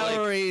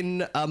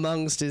 Cowering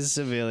amongst his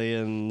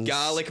civilians.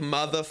 Garlic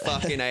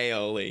motherfucking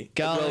aioli.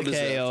 Garlic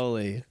well-deserved.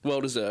 aioli.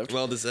 Well deserved.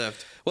 Well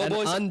deserved. Well, An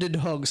boys,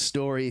 underdog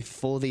story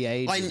for the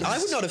ages. I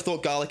would not have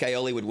thought garlic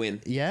aioli would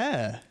win.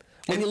 Yeah.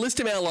 when you list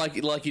them out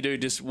like you do,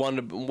 just one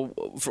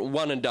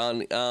and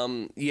done,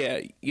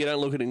 you don't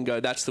look at it and go,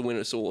 that's the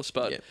winner sauce.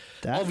 But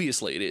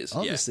obviously it is.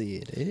 Obviously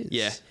it is.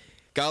 Yeah.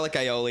 Garlic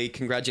aioli,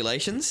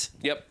 congratulations.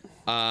 Yep.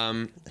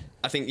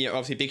 I think,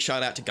 obviously, big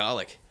shout out to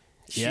garlic.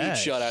 Yeah, Huge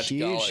shout out to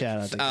huge garlic. shout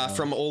out to garlic.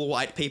 From all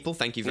white people,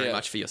 thank you very Yeah.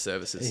 much for your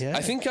services. Yeah.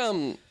 I think,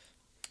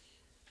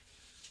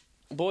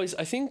 boys,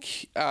 I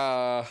think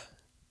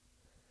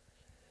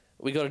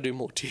we got to do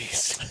more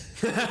tears.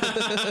 We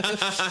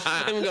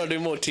got to do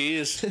more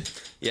tears.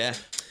 Yeah.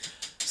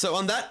 So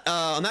on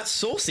that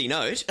saucy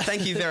note,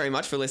 thank you very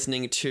much for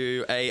listening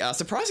to a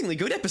surprisingly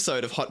good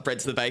episode of Hot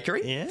Breads the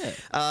Bakery.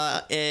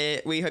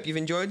 Yeah. We hope you've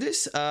enjoyed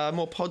this.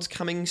 More pods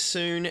coming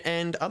soon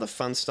and other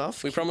fun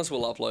stuff. We promise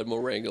we'll upload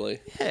more regularly.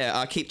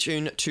 Yeah, keep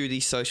tuned to the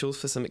socials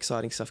for some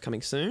exciting stuff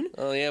coming soon.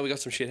 Oh, yeah, we got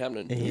some shit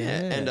happening.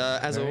 Yeah, and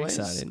as very always,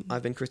 exciting.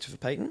 I've been Christopher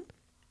Payton,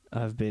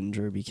 I've been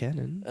Drew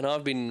Buchanan. And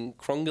I've been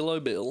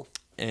Crongolo Bill.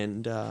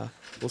 and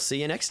we'll see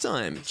you next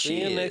time.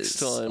 See you next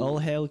Cheers. time. All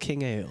hail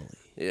King Aioli.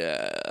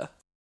 Yeah.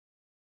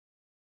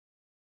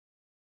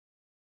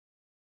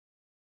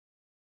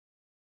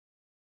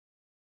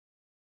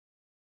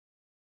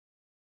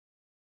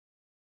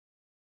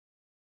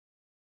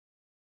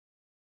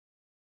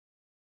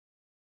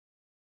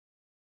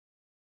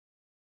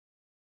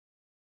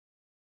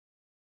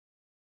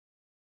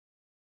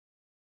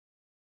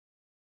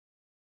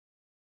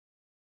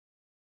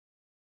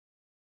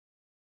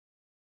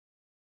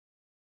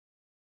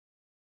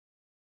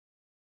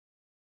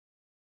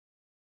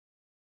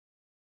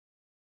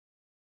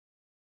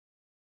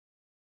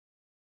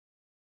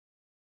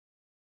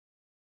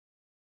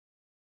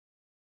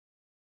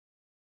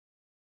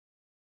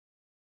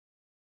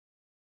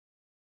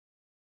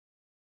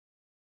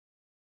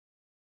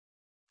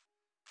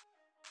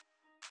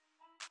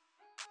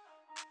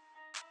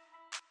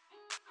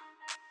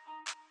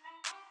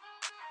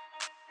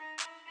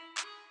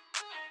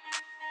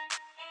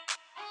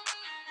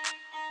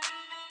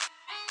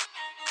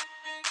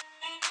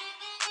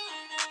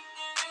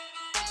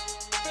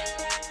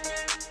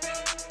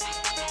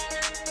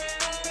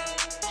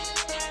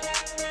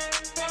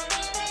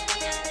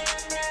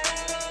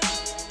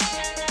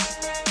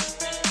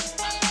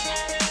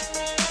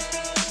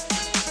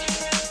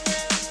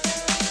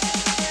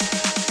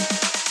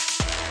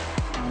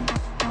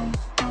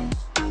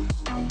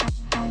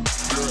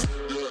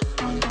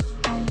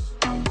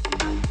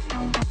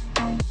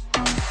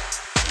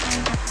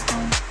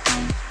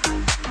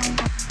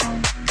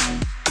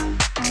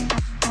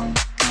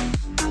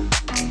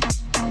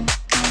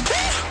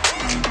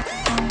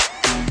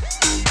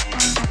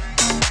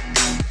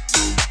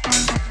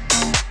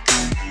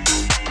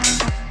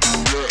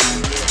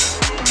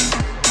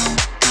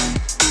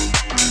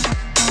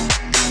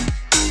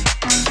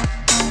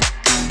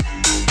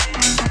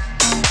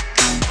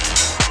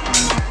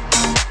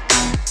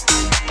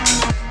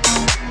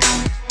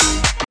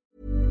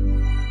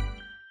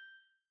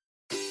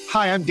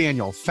 Hi, I'm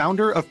Daniel,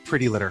 founder of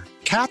Pretty Litter.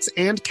 Cats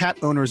and cat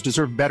owners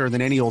deserve better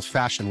than any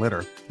old-fashioned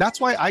litter. That's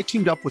why I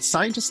teamed up with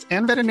scientists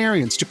and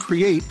veterinarians to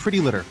create Pretty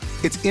Litter.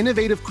 Its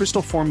innovative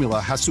crystal formula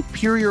has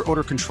superior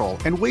odor control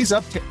and weighs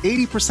up to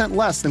 80%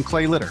 less than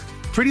clay litter.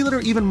 Pretty Litter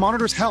even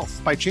monitors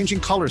health by changing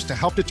colors to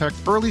help detect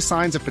early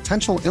signs of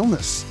potential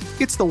illness.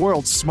 It's the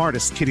world's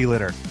smartest kitty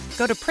litter.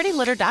 Go to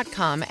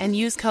prettylitter.com and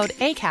use code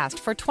ACAST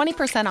for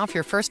 20% off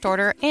your first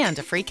order and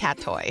a free cat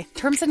toy.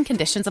 Terms and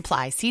conditions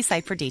apply. See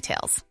site for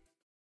details.